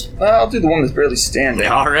pretty decent? I'll do the one that's barely standing.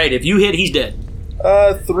 Alright, if you hit, he's dead.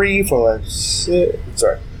 3, 4, 5, 6.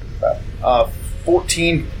 Sorry.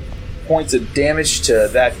 14 points of damage to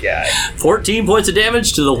that guy. 14 points of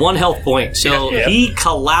damage to the 1 health point. So Yep. he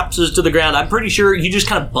collapses to the ground. I'm pretty sure you just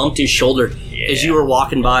kind of bumped his shoulder as you were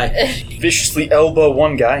walking by. Viciously elbow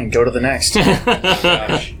one guy and go to the next.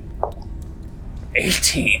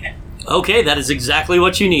 18. Okay, that is exactly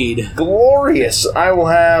what you need. Glorious. I will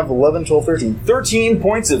have 11, 12, 13. 13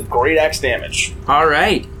 points of great axe damage.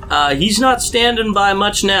 Alright. He's not standing by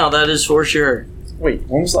much now, that is for sure. Wait,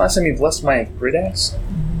 when was the last time you blessed my great axe?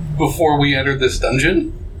 Before we entered this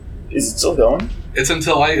dungeon, Is it still going? it's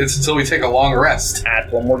until we take a long rest.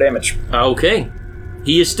 Add 1 more damage. Okay.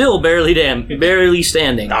 He is still barely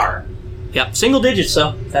standing. Darn. Yep, single digits,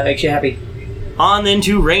 so that makes you happy. On then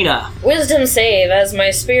to Reyna. Wisdom save, as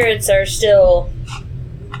my spirits are still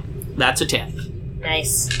That's a 10.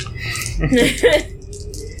 nice.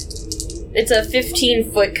 It's a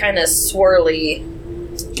 15-foot kind of swirly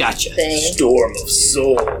Gotcha. thing, Storm of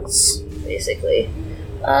souls. basically.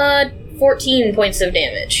 14 points of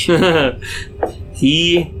damage.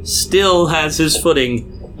 He still has his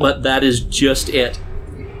footing, but that is just it.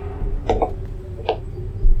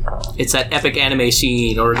 It's that epic anime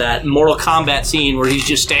scene or that Mortal Kombat scene where he's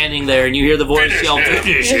just standing there and you hear the voice yell,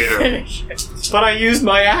 "Finish him!" But I used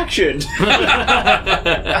my action.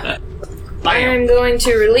 I'm going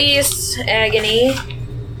to release Agony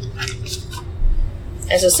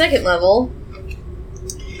as a 2nd level.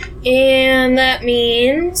 And that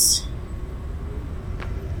means...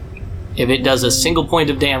 If it does a single point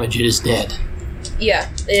of damage, it is dead. yeah,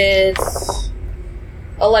 it's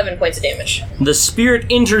 11 points of damage. The spirit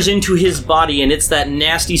enters into his body, and it's that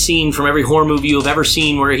nasty scene from every horror movie you've ever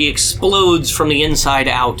seen where he explodes from the inside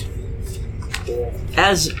out.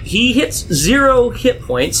 As he hits 0 hit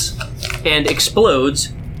points and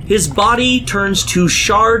explodes, his body turns to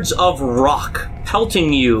shards of rock,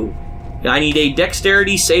 pelting you. I need a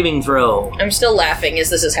dexterity saving throw. I'm still laughing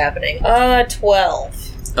as this is happening.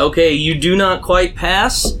 12. Okay, you do not quite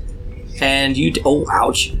pass, and you... oh,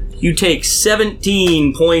 ouch. You take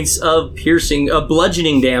 17 points of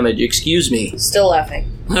bludgeoning damage, excuse me. Still laughing.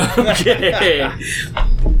 Okay.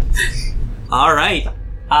 Alright.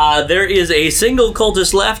 There is a single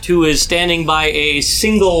cultist left who is standing by a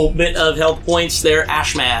single bit of health points there,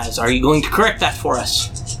 Ashmaz. Are you going to correct that for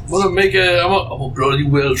us? I'm a bloody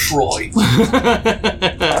well try.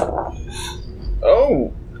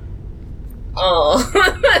 Oh. Oh.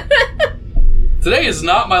 Today is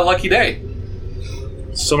not my lucky day.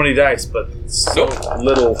 So many dice, but so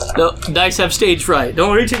little. No, dice have stage fright. Don't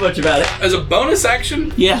worry too much about it. As a bonus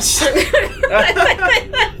action, Yes.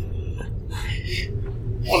 I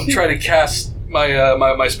want to try to cast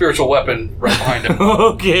my spiritual weapon right behind him.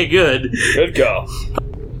 Okay, good. Good go.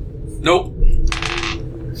 Nope.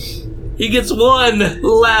 He gets one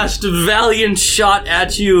last valiant shot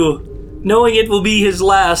at you, knowing it will be his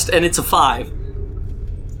last, and it's a 5.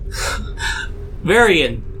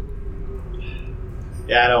 Varian.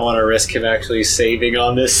 Yeah, I don't want to risk him actually saving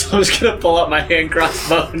on this, so I'm just gonna pull out my hand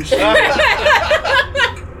crossbow and shoot.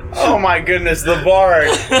 Oh my goodness, the bard.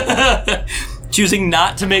 Choosing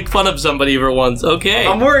not to make fun of somebody for once. Okay.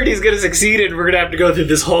 I'm worried he's gonna succeed and we're gonna have to go through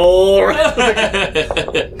this whole round.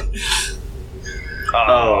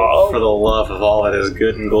 Oh, for the love of all that is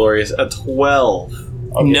good and glorious. A 12.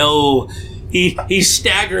 Okay. No. He's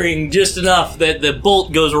staggering just enough that the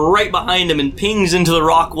bolt goes right behind him and pings into the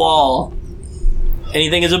rock wall.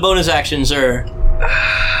 Anything as a bonus action, sir.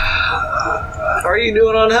 How are you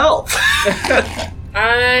doing on health?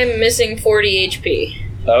 I'm missing 40 HP.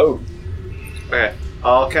 Oh. Okay.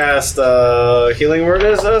 I'll cast Healing Word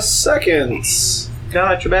as a second.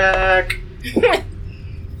 Got your back.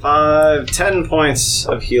 10 points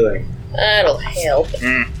of healing. That'll help.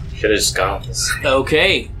 Should've just gone with this.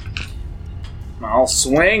 Okay. I'll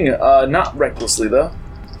swing, not recklessly though.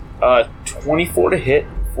 24 to hit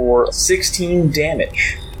for 16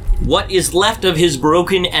 damage. What is left of his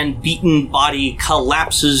broken and beaten body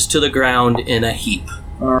collapses to the ground in a heap.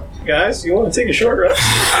 Guys, you want to take a short rest?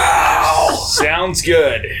 Sounds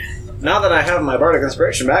good. Now that I have my Bardic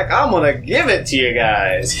Inspiration back, I'm gonna give it to you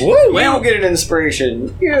guys. Woo! You get an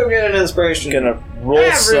inspiration. You get an inspiration. Gonna roll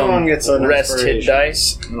Everyone some gets an rest hit inspiration.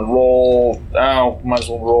 dice. And roll, might as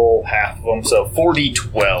well roll half of them, so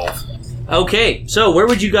 40-12. Okay, so where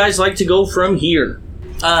would you guys like to go from here?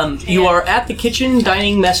 You are at the kitchen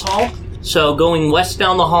dining mess hall. So going west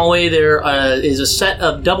down the hallway, there is a set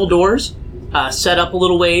of double doors, set up a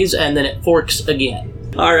little ways, and then it forks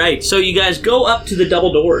again. All right, so you guys go up to the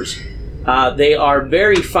double doors. They are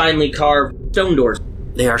very finely carved stone doors.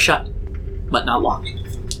 They are shut, but not locked.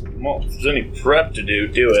 Well, if there's any prep to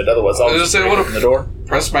do it. Otherwise, I'll I was just gonna say, break what open the door.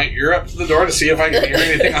 Press my ear up to the door to see if I can hear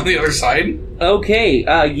anything on the other side. Okay,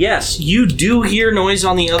 yes, you do hear noise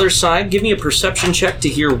on the other side. Give me a perception check to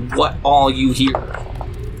hear what all you hear.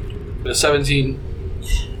 17.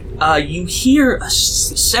 You hear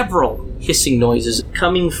several hissing noises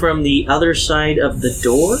coming from the other side of the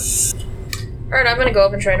door. Alright, I'm gonna go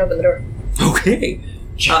up and try and open the door. Okay.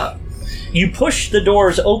 You push the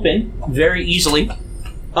doors open very easily.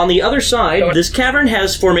 On the other side, this cavern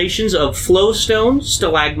has formations of flowstone,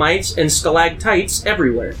 stalagmites, and stalactites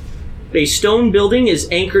everywhere. A stone building is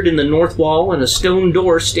anchored in the north wall, and a stone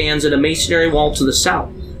door stands at a masonry wall to the south.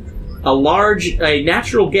 A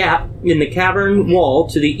natural gap in the cavern wall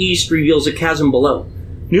to the east reveals a chasm below.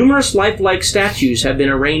 Numerous lifelike statues have been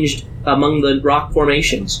arranged among the rock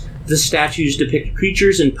formations. The statues depict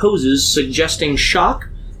creatures in poses suggesting shock,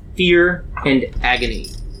 fear, and agony.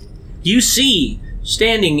 You see,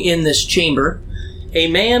 standing in this chamber, a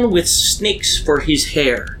man with snakes for his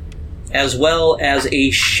hair, as well as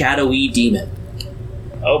a shadowy demon.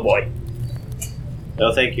 Oh boy.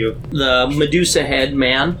 No, thank you. The Medusa head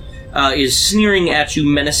man is sneering at you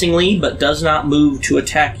menacingly, but does not move to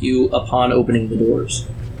attack you upon opening the doors.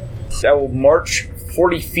 I will march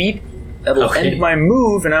 40 feet. That will Okay. end my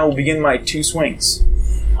move, and I will begin my 2 swings.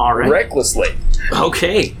 All right. Recklessly.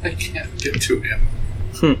 Okay. I can't get to him.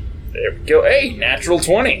 There we go. Hey, natural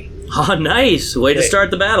 20. Oh, nice. Way to Okay.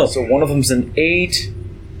 start the battle. So one of them's an 8.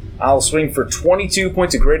 I'll swing for 22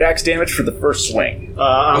 points of great axe damage for the first swing.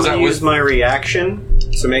 I'm Was gonna that use with- my reaction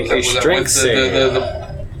to make a Was that strength with save.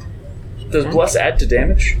 Does bless add to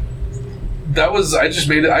damage? That was, I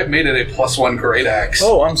made it a +1 great axe.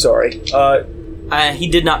 Oh, I'm sorry. He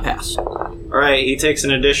did not pass. Alright, he takes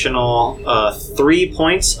an additional 3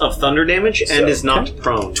 points of thunder damage and So, is knocked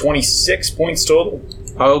prone. 26 points total.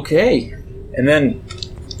 Okay. And then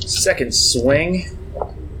second swing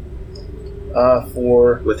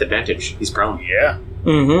for... With advantage, he's prone. Yeah.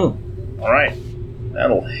 Mm-hmm. All right.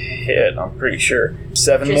 That'll hit, I'm pretty sure.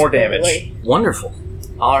 7 Just more damage. barely. Wonderful.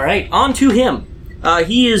 All right, on to him.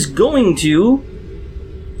 He is going to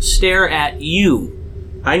stare at you.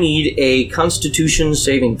 I need a Constitution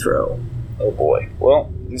saving throw. Oh boy.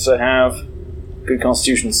 Well, at least I have good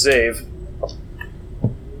constitution save.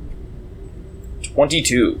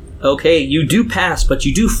 22. Okay, you do pass, but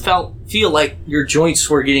you do feel like your joints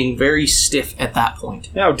were getting very stiff at that point.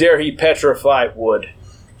 How dare he petrify wood?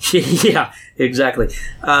 Yeah, exactly.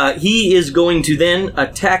 He is going to then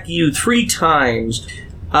attack you 3 times.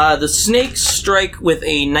 The snakes strike with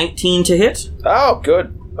a 19 to hit. Oh,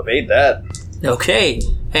 good. Evade that. Okay,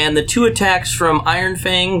 and the 2 attacks from Iron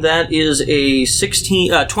Fang, that is a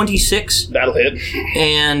 26 That'll hit.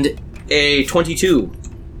 and a 22.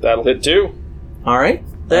 That'll hit too. All right,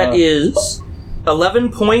 that is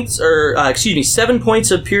 11 points, 7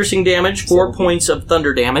 points of piercing damage, 4 points of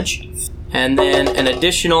thunder damage, and then an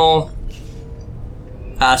additional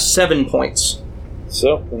 7 points.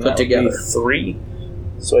 So, then that would together. be 3.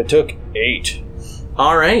 So I took 8.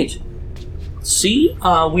 All right. See,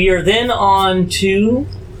 we are then on to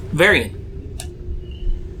Varian.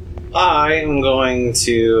 I am going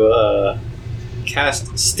to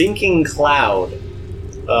cast Stinking Cloud.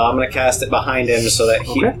 I'm going to cast it behind him so that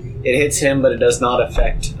it hits him, but it does not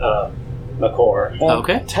affect Makor.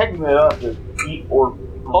 Okay. Technically, I don't have to eat or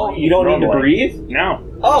Oh, you don't need to breathe? No.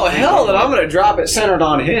 Oh, hell, then I'm going to drop it centered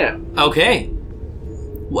on him. Okay.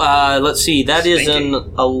 Let's see. That is an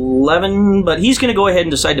 11, but he's going to go ahead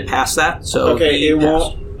and decide to pass that. So Okay, he it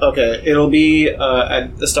passed. won't. Okay, it'll be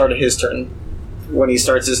at the start of his turn. When he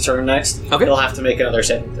starts his turn next, Okay. he'll have to make another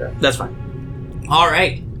saving throw. That's fine. All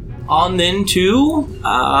right. On then to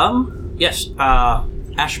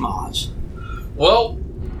Ashmaz. Well,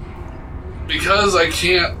 because I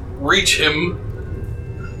can't reach him,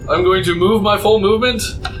 I'm going to move my full movement.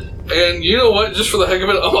 And you know what? Just for the heck of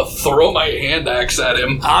it, I'm going to throw my hand axe at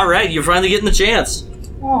him. All right, you're finally getting the chance.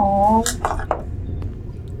 Aww.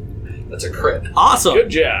 That's a crit. Awesome. Good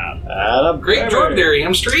job. Great job there,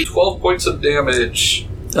 Amstreet. 12 points of damage.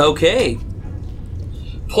 Okay.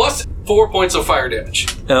 Plus 4 points of fire damage.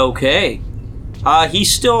 Okay.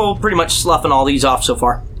 He's still pretty much sloughing all these off so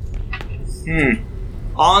far.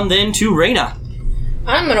 On then to Reyna.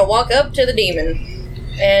 I'm gonna walk up to the demon.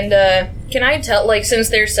 And, can I tell, like, since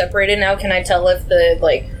they're separated now, can I tell if the,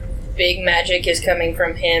 like, big magic is coming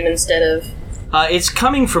from him instead of... It's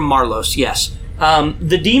coming from Marlos, yes.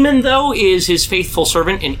 The demon, though, is his faithful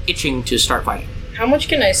servant and itching to start fighting. How much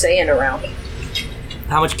can I say in a round?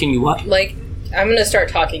 How much can you what? Like, I'm gonna start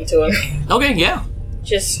talking to him. Okay, yeah.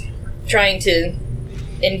 Just trying to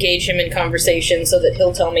engage him in conversation so that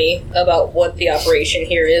he'll tell me about what the operation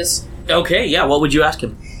here is. Okay, yeah, what would you ask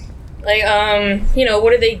him? Like,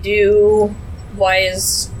 what do they do? Why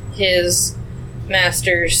is his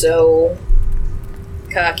master so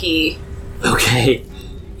cocky? Okay.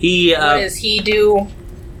 He, What does he do?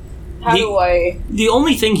 How do I... The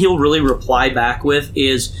only thing he'll really reply back with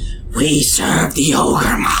is, "We serve the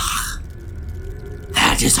Ogremach.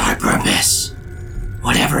 That is our purpose.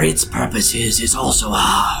 Whatever its purpose is also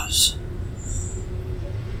ours."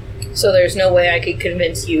 So there's no way I could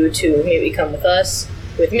convince you to maybe come with us?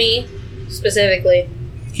 With me, specifically?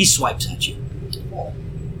 He swipes at you.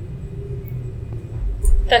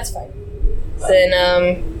 That's fine. Then,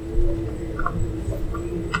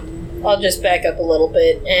 I'll just back up a little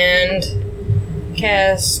bit and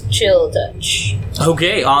cast Chill Touch.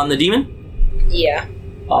 Okay, on the demon? Yeah.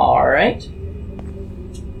 Alright.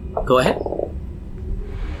 Go ahead.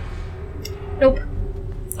 Nope.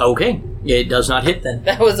 Okay, it does not hit then.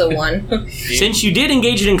 That was a 1. Since you did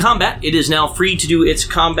engage it in combat, it is now free to do its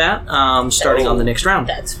combat, starting on the next round.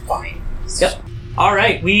 That's fine. Yep.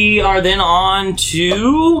 Alright, we are then on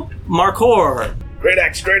to Markor. Great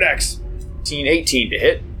axe, great axe. 18 to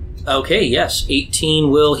hit. Okay, yes, 18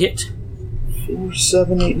 will hit. 4,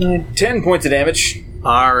 7, 8, 9, 10 points of damage.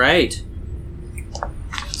 Alright.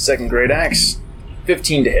 Second great axe.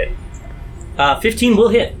 15 to hit. 15 will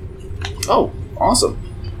hit. Oh, awesome.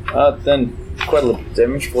 Then quite a little bit of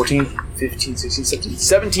damage. 14, 15, 16, 17.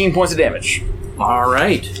 17 points of damage.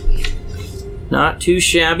 Alright. Not too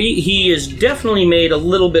shabby. He is definitely made a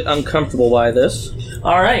little bit uncomfortable by this.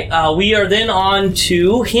 Alright, we are then on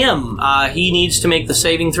to him. He needs to make the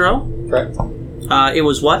saving throw. Correct. It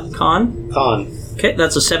was what? Con? Con. Okay,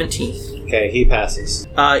 that's a 17. Okay, he passes.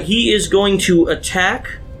 He is going to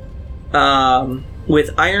attack with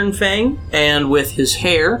Iron Fang and with his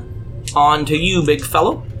hair onto you, big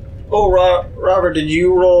fellow. Oh, Robert, did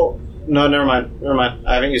you roll? No, never mind.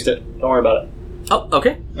 I haven't used it. Don't worry about it. Oh,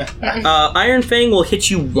 okay. Iron Fang will hit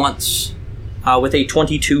you once with a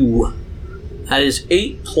 22. That is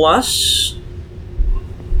 8 plus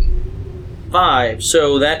 5.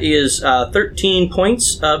 So that is 13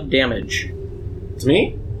 points of damage. To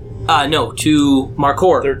me? No, to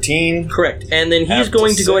Markor. 13. Correct. And then he's Half to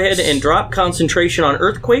going to go 6. ahead and drop concentration on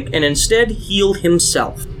Earthquake and instead heal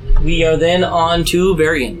himself. We are then on to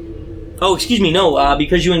Varian. Oh, excuse me, no,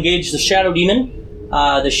 because you engaged the Shadow Demon.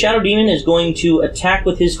 The Shadow Demon is going to attack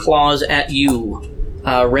with his claws at you,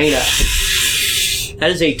 Reyna.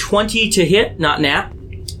 That is a 20 to hit, not nat.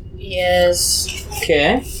 Yes.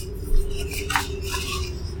 Okay.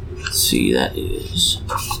 Let's see, that is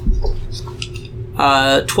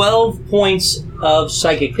 12 points of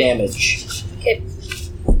psychic damage. Okay.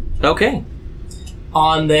 Okay.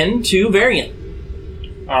 On then to Varian.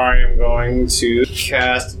 I am going to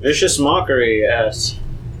cast Vicious Mockery at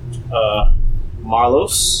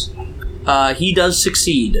Marlos. He does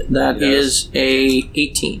succeed. That He does. is a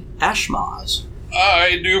 18. Ashmaz.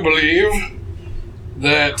 I do believe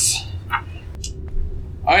that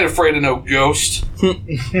I ain't afraid of no ghost.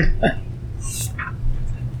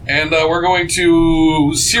 And we're going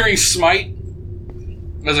to Searing Smite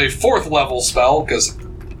as a 4th level spell, because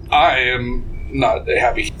I am not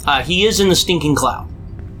happy. He is in the stinking cloud.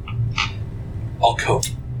 I'll cope.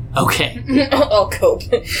 Okay. I'll cope.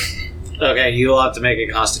 Okay, you will have to make a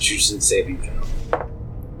Constitution saving throw.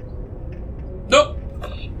 Nope.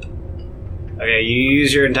 Okay, you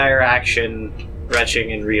use your entire action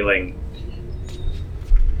retching and reeling.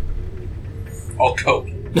 I'll cope.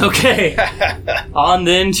 Okay. On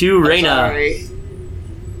then to Reyna. Sorry.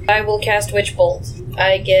 I will cast Witch Bolt.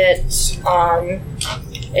 I get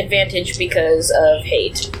advantage because of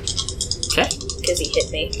hate. Okay. Because he hit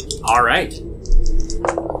me. All right.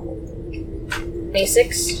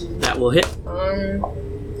 A6. That will hit.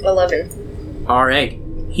 11. All right.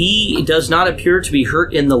 He does not appear to be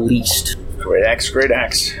hurt in the least. Great axe, great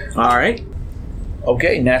axe. All right.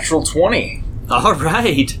 Okay, natural 20. All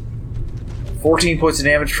right. 14 points of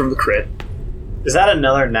damage from the crit. Is that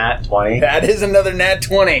another nat 20? That is another nat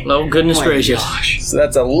 20. Oh, goodness gracious. So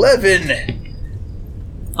that's 11.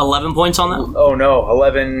 11 points on that? Oh no,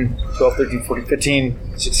 11, 12, 13, 14,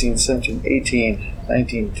 15, 16, 17, 18,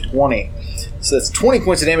 19, 20. So that's 20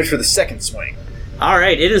 points of damage for the second swing. All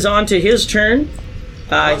right. It is on to his turn.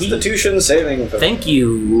 Constitution saving throw. Thank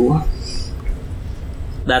you.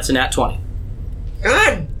 That's a nat 20.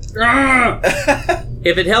 God!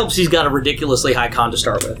 If it helps, he's got a ridiculously high con to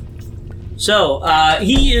start with. So,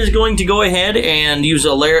 he is going to go ahead and use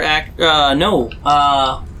a lair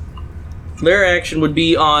lair action would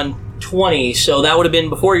be on 20, so that would have been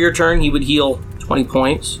before your turn. He would heal 20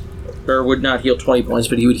 points. Or would not heal 20 points,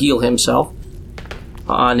 but he would heal himself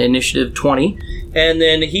on initiative 20. And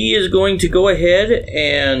then he is going to go ahead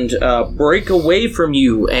and break away from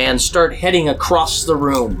you and start heading across the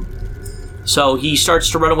room. So he starts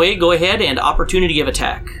to run away. Go ahead and opportunity of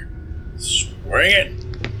attack. Bring it.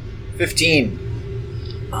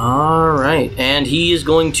 15. All right, and he is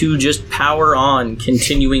going to just power on,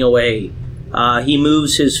 continuing away. He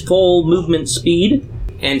moves his full movement speed,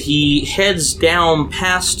 and he heads down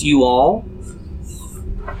past you all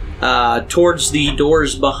towards the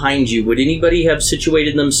doors behind you. Would anybody have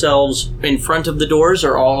situated themselves in front of the doors,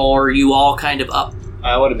 or are you all kind of up?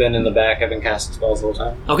 I would have been in the back. I've been casting spells the whole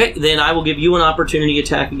time. Okay, then I will give you an opportunity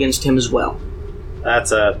attack against him as well.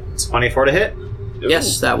 That's a 24 to hit.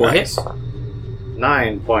 Yes, that will hit.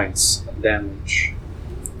 9 points of damage.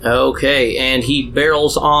 Okay, and he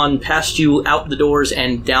barrels on past you, out the doors,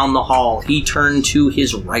 and down the hall. He turned to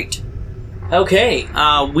his right. Okay,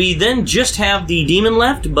 we then just have the demon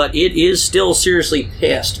left, but it is still seriously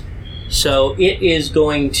pissed. So it is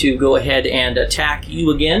going to go ahead and attack you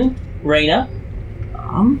again, Reyna.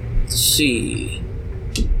 Let's see.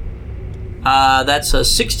 That's a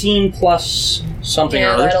 16 plus something or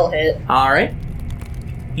Yeah, other. that'll hit. Alright.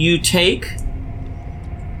 You take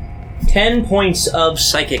 10 points of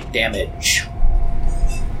psychic damage.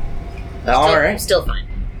 Alright. Still fine.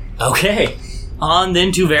 Okay. On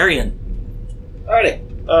then to Varian. Alrighty.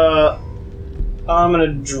 I'm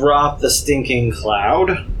gonna drop the stinking cloud,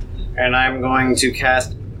 and I'm going to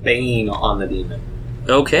cast Bane on the demon.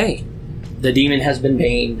 Okay. The demon has been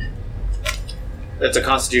baned. It's a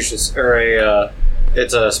Constitution or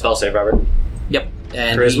it's a spell save, Robert. Yep.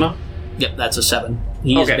 And Charisma. Yep, that's a 7.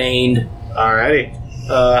 He is Okay. baned. Alrighty.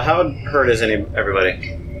 How hurt is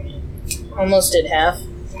everybody? Almost did half.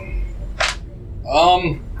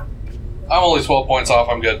 I'm only 12 points off.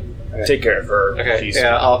 I'm good. Take care of her. Okay. She's-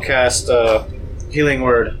 Yeah, I'll cast Healing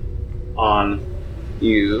Word on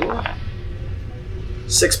you.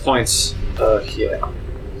 6 points of healing.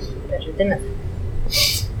 Better than nothing.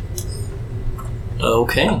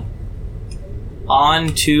 Okay. On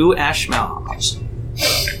to Ashmaz.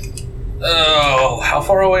 Oh, how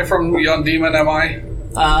far away from Young Demon am I?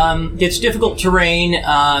 It's difficult terrain,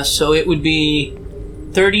 so it would be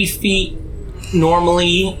 30 feet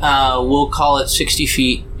normally. We'll call it 60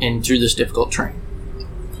 feet in through this difficult terrain.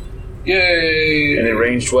 Yay! Any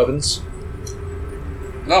ranged weapons?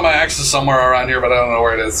 No, my axe is somewhere around here, but I don't know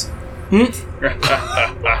where it is.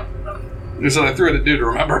 You said I threw it at dude,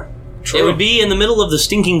 remember? It would be in the middle of the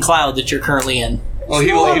stinking cloud that you're currently in. Well, he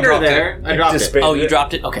dropped it. I dropped it. Disbanded Oh, you it?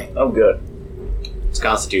 dropped it? Okay. Oh, good. It's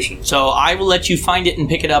Constitution. So I will let you find it and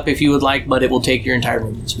pick it up if you would like, but it will take your entire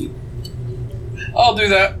movement speed. I'll do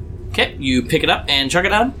that. Okay, you pick it up and chuck it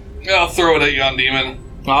down. I'll throw it at Young Demon.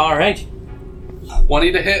 All right.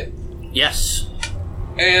 20 to hit. Yes.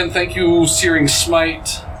 And thank you, Searing Smite.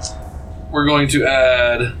 We're going to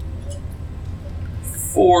add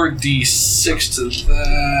 4d6 to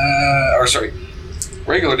that. Or, sorry,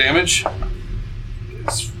 regular damage.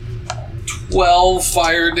 It's 12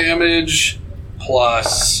 fire damage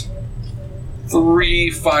plus 3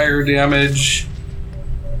 fire damage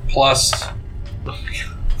plus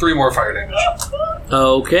 3 more fire damage.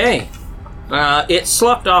 Okay. It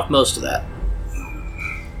sloughed off most of that.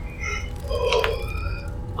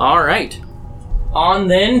 Alright. On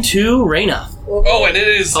then to Reyna. Oh, and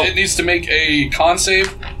it needs to make a con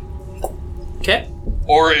save, Okay.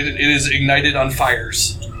 or it is ignited on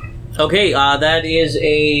fires. Okay, that is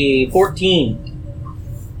a 14.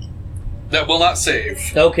 That will not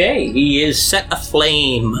save. Okay, he is set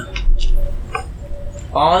aflame.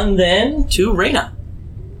 On then to Reyna.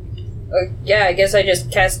 Yeah, I guess I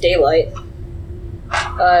just cast daylight.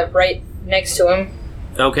 Right next to him.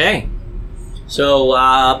 Okay.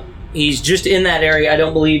 So, he's just in that area. I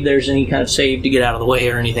don't believe there's any kind of save to get out of the way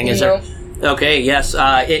or anything, is there? Okay, yes.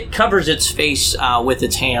 It covers its face with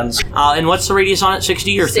its hands. And what's the radius on it?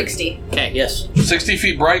 60 or 60. Okay, yes. 60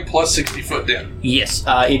 feet bright plus 60 foot dim. Yes,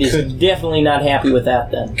 it is definitely not happy with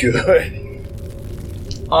that then. Good.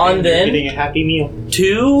 On You're then getting a happy meal.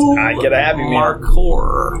 to I get a happy meal.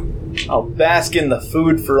 Markor. I'll bask in the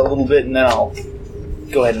food for a little bit, and then I'll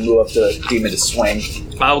go ahead and move up the demon to swing.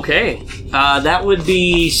 Okay. That would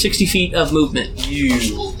be 60 feet of movement.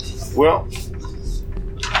 Well,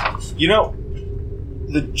 you know,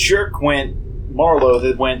 the jerk Marlowe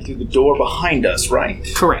that went through the door behind us, right?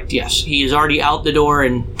 Correct, yes. He is already out the door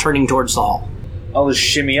and turning towards the hall. I'll just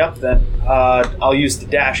shimmy up then. I'll use the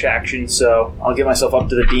dash action, so I'll get myself up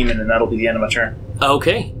to the demon, and that'll be the end of my turn.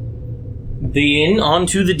 Okay. Then on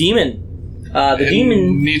to the demon. The It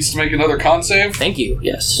demon... needs to make another con save, Thank you,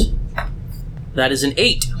 yes. That is an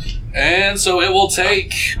 8. and so it will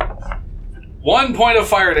take 1 point of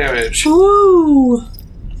fire damage. Woo!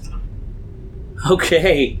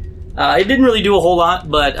 Okay. It didn't really do a whole lot,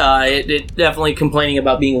 but it definitely complaining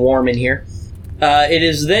about being warm in here. It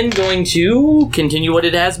is then going to continue what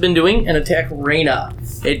it has been doing and attack Reyna.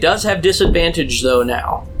 It does have disadvantage, though,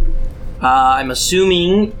 now. I'm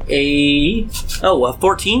assuming a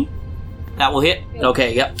 14? That will hit?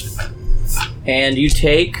 Okay, yep. And you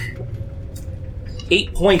take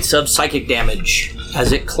 8 points of psychic damage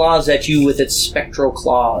as it claws at you with its spectral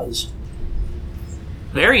claws.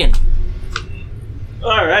 Varian.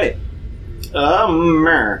 Alrighty.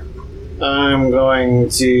 I'm going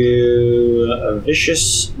to a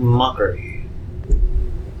Vicious Mockery.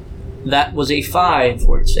 That was a 5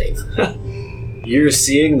 for its save. You're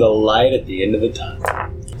seeing the light at the end of the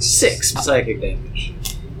tunnel. 6 psychic damage.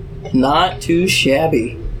 Not too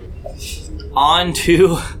shabby. On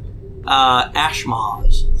to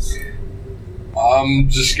Ashmaz. I'm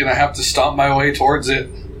just gonna have to stomp my way towards it.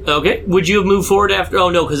 Okay, would you have moved forward after? Oh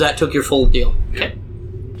no, because that took your full deal. Okay,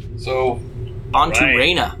 So, on to Right.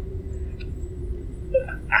 Reyna.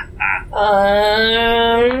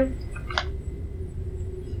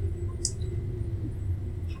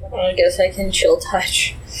 I guess I can chill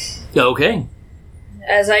touch. Okay.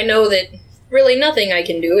 As I know that really nothing I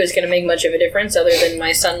can do is going to make much of a difference other than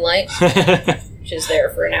my sunlight, which is there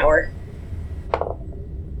for an hour.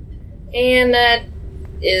 And that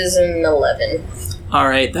is an 11.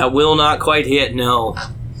 Alright, that will not quite hit, no.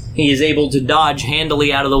 He is able to dodge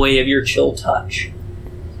handily out of the way of your chill touch.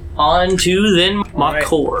 On to then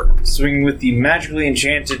Makor. Swinging with the magically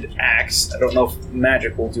enchanted axe. I don't know if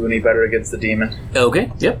magic will do any better against the demon.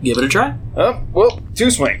 Okay, yep, give it a try. Well,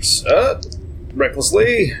 2 swings.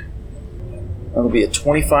 Recklessly. That'll be a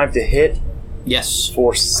 25 to hit Yes.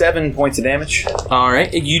 for 7 points of damage.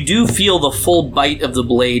 Alright, you do feel the full bite of the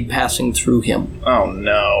blade passing through him. Oh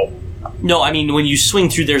no. No, I mean, when you swing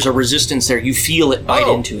through, there's a resistance there. You feel it bite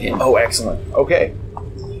into him. Oh, excellent. Okay.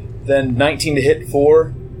 Then 19 to hit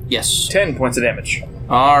for Yes. 10 points of damage.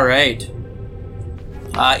 Alright.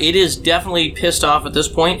 It is definitely pissed off at this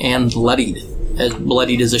point and bloodied. As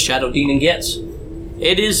bloodied as a Shadow Demon gets.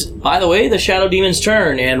 It is, by the way, the Shadow Demon's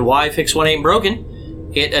turn, and why fix what ain't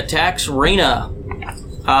broken? It attacks Reyna.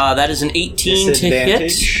 That is an 18 to hit.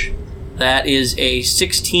 Disadvantage. That is a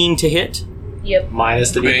 16 to hit. Yep.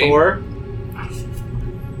 Minus the Bang. D4.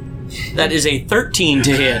 That is a 13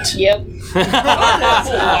 to hit. Yep.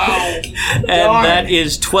 wow. And that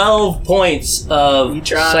is 12 points of You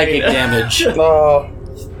tried. psychic damage. Oh.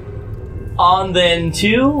 On then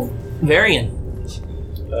to Varian.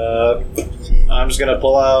 I'm just gonna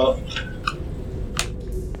pull out.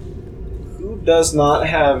 Who does not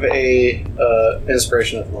have a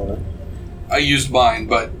inspiration at the moment? I used mine,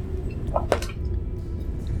 but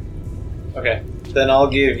Okay, then I'll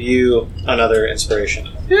give you another inspiration.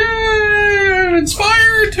 yeah,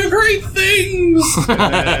 inspired to great things.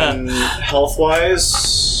 And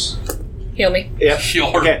health-wise, Heal me. yep.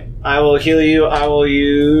 Heal her. Okay, I will heal you. I will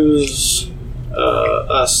use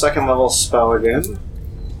a second level spell again.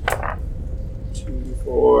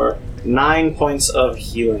 4, 9 points of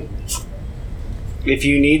healing. If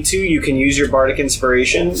you need to, you can use your Bardic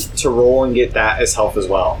Inspiration to roll and get that as health as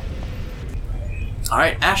well.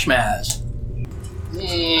 Alright, Ashmaz.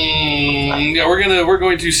 Yeah, we're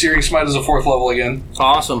going to Searing Smite as a 4th level again.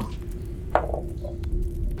 Awesome.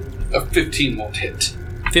 A 15 won't hit.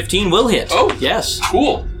 15 will hit. Oh. Yes.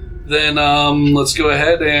 Cool. Then let's go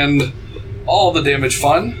ahead and all the damage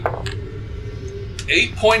fun.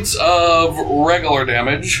 8 points of regular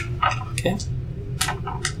damage. Okay.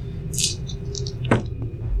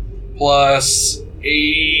 Plus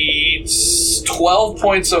 12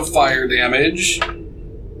 points of fire damage.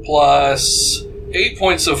 Plus 8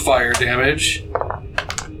 points of fire damage.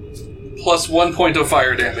 Plus 1 point of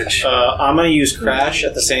fire damage. I'm going to use Crash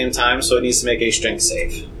at the same time, so it needs to make a strength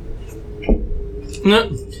save. No,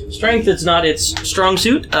 strength is not its strong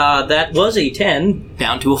suit. That was a 10,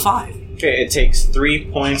 down to a 5. Okay, it takes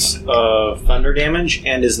 3 points of thunder damage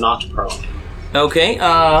and is knocked prone. Okay,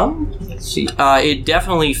 let's see. It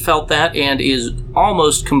definitely felt that and is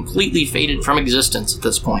almost completely faded from existence at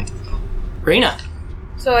this point. Reyna.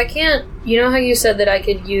 So I can't... You know how you said that I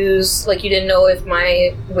could use... Like, you didn't know if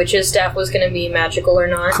my witch's staff was going to be magical or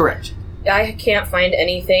not? Correct. I can't find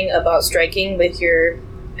anything about striking with your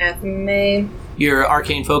Athame. Your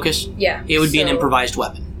arcane focus? Yeah. It would be an so- improvised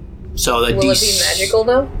weapon. So the Will it be magical,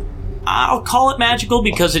 though? I'll call it magical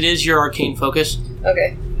because it is your arcane focus.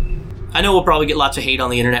 Okay. I know we'll probably get lots of hate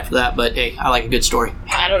on the internet for that, but hey, I like a good story.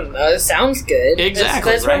 I don't know. It sounds good.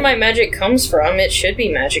 Exactly, That's right. where my magic comes from. It should be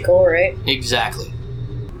magical, right? Exactly.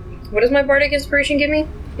 What does my Bardic Inspiration give me?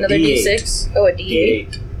 Another D8. D6? Oh, a D8.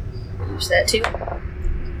 D8. Use that too.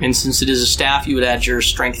 And since it is a staff, you would add your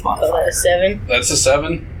strength Oh, modifier. that's 7. That's a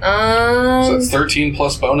 7. So it's 13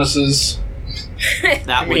 plus bonuses.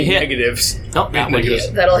 That would hit. Negatives. Nope, that would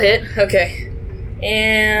hit. That'll hit? Okay.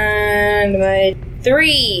 And my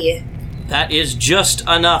 3. That is just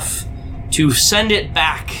enough to send it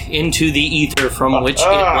back into the ether from which it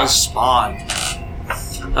was spawned.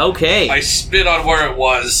 Okay. I spit on where it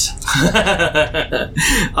was.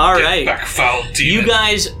 All Get right. back, foul demon. You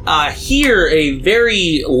guys hear a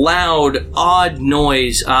very loud, odd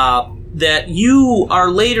noise that you are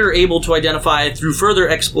later able to identify through further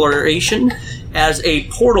exploration as a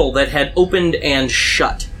portal that had opened and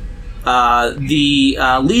shut. The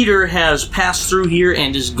leader has passed through here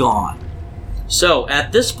and is gone. So,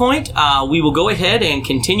 at this point, we will go ahead and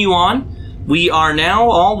continue on. We are now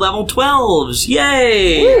all level 12s.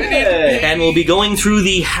 Yay! Yay! And we'll be going through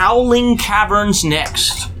the Howling Caverns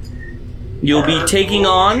next. You'll be taking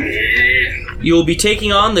on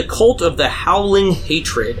the Cult of the Howling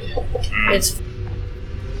Hatred. It's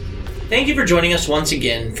Thank you for joining us once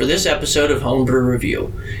again for this episode of Homebrew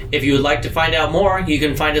Review. If you would like to find out more, you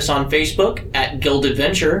can find us on Facebook at Guild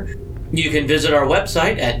Adventure. You can visit our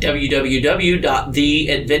website at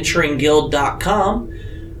www.theadventuringguild.com,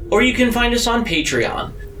 or you can find us on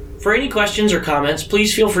Patreon. For any questions or comments,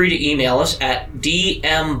 please feel free to email us at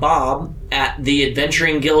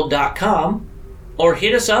dmbob@theadventuringguild.com, or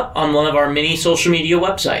hit us up on one of our many social media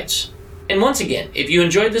websites. And once again, if you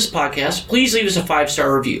enjoyed this podcast, please leave us a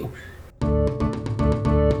 5-star review.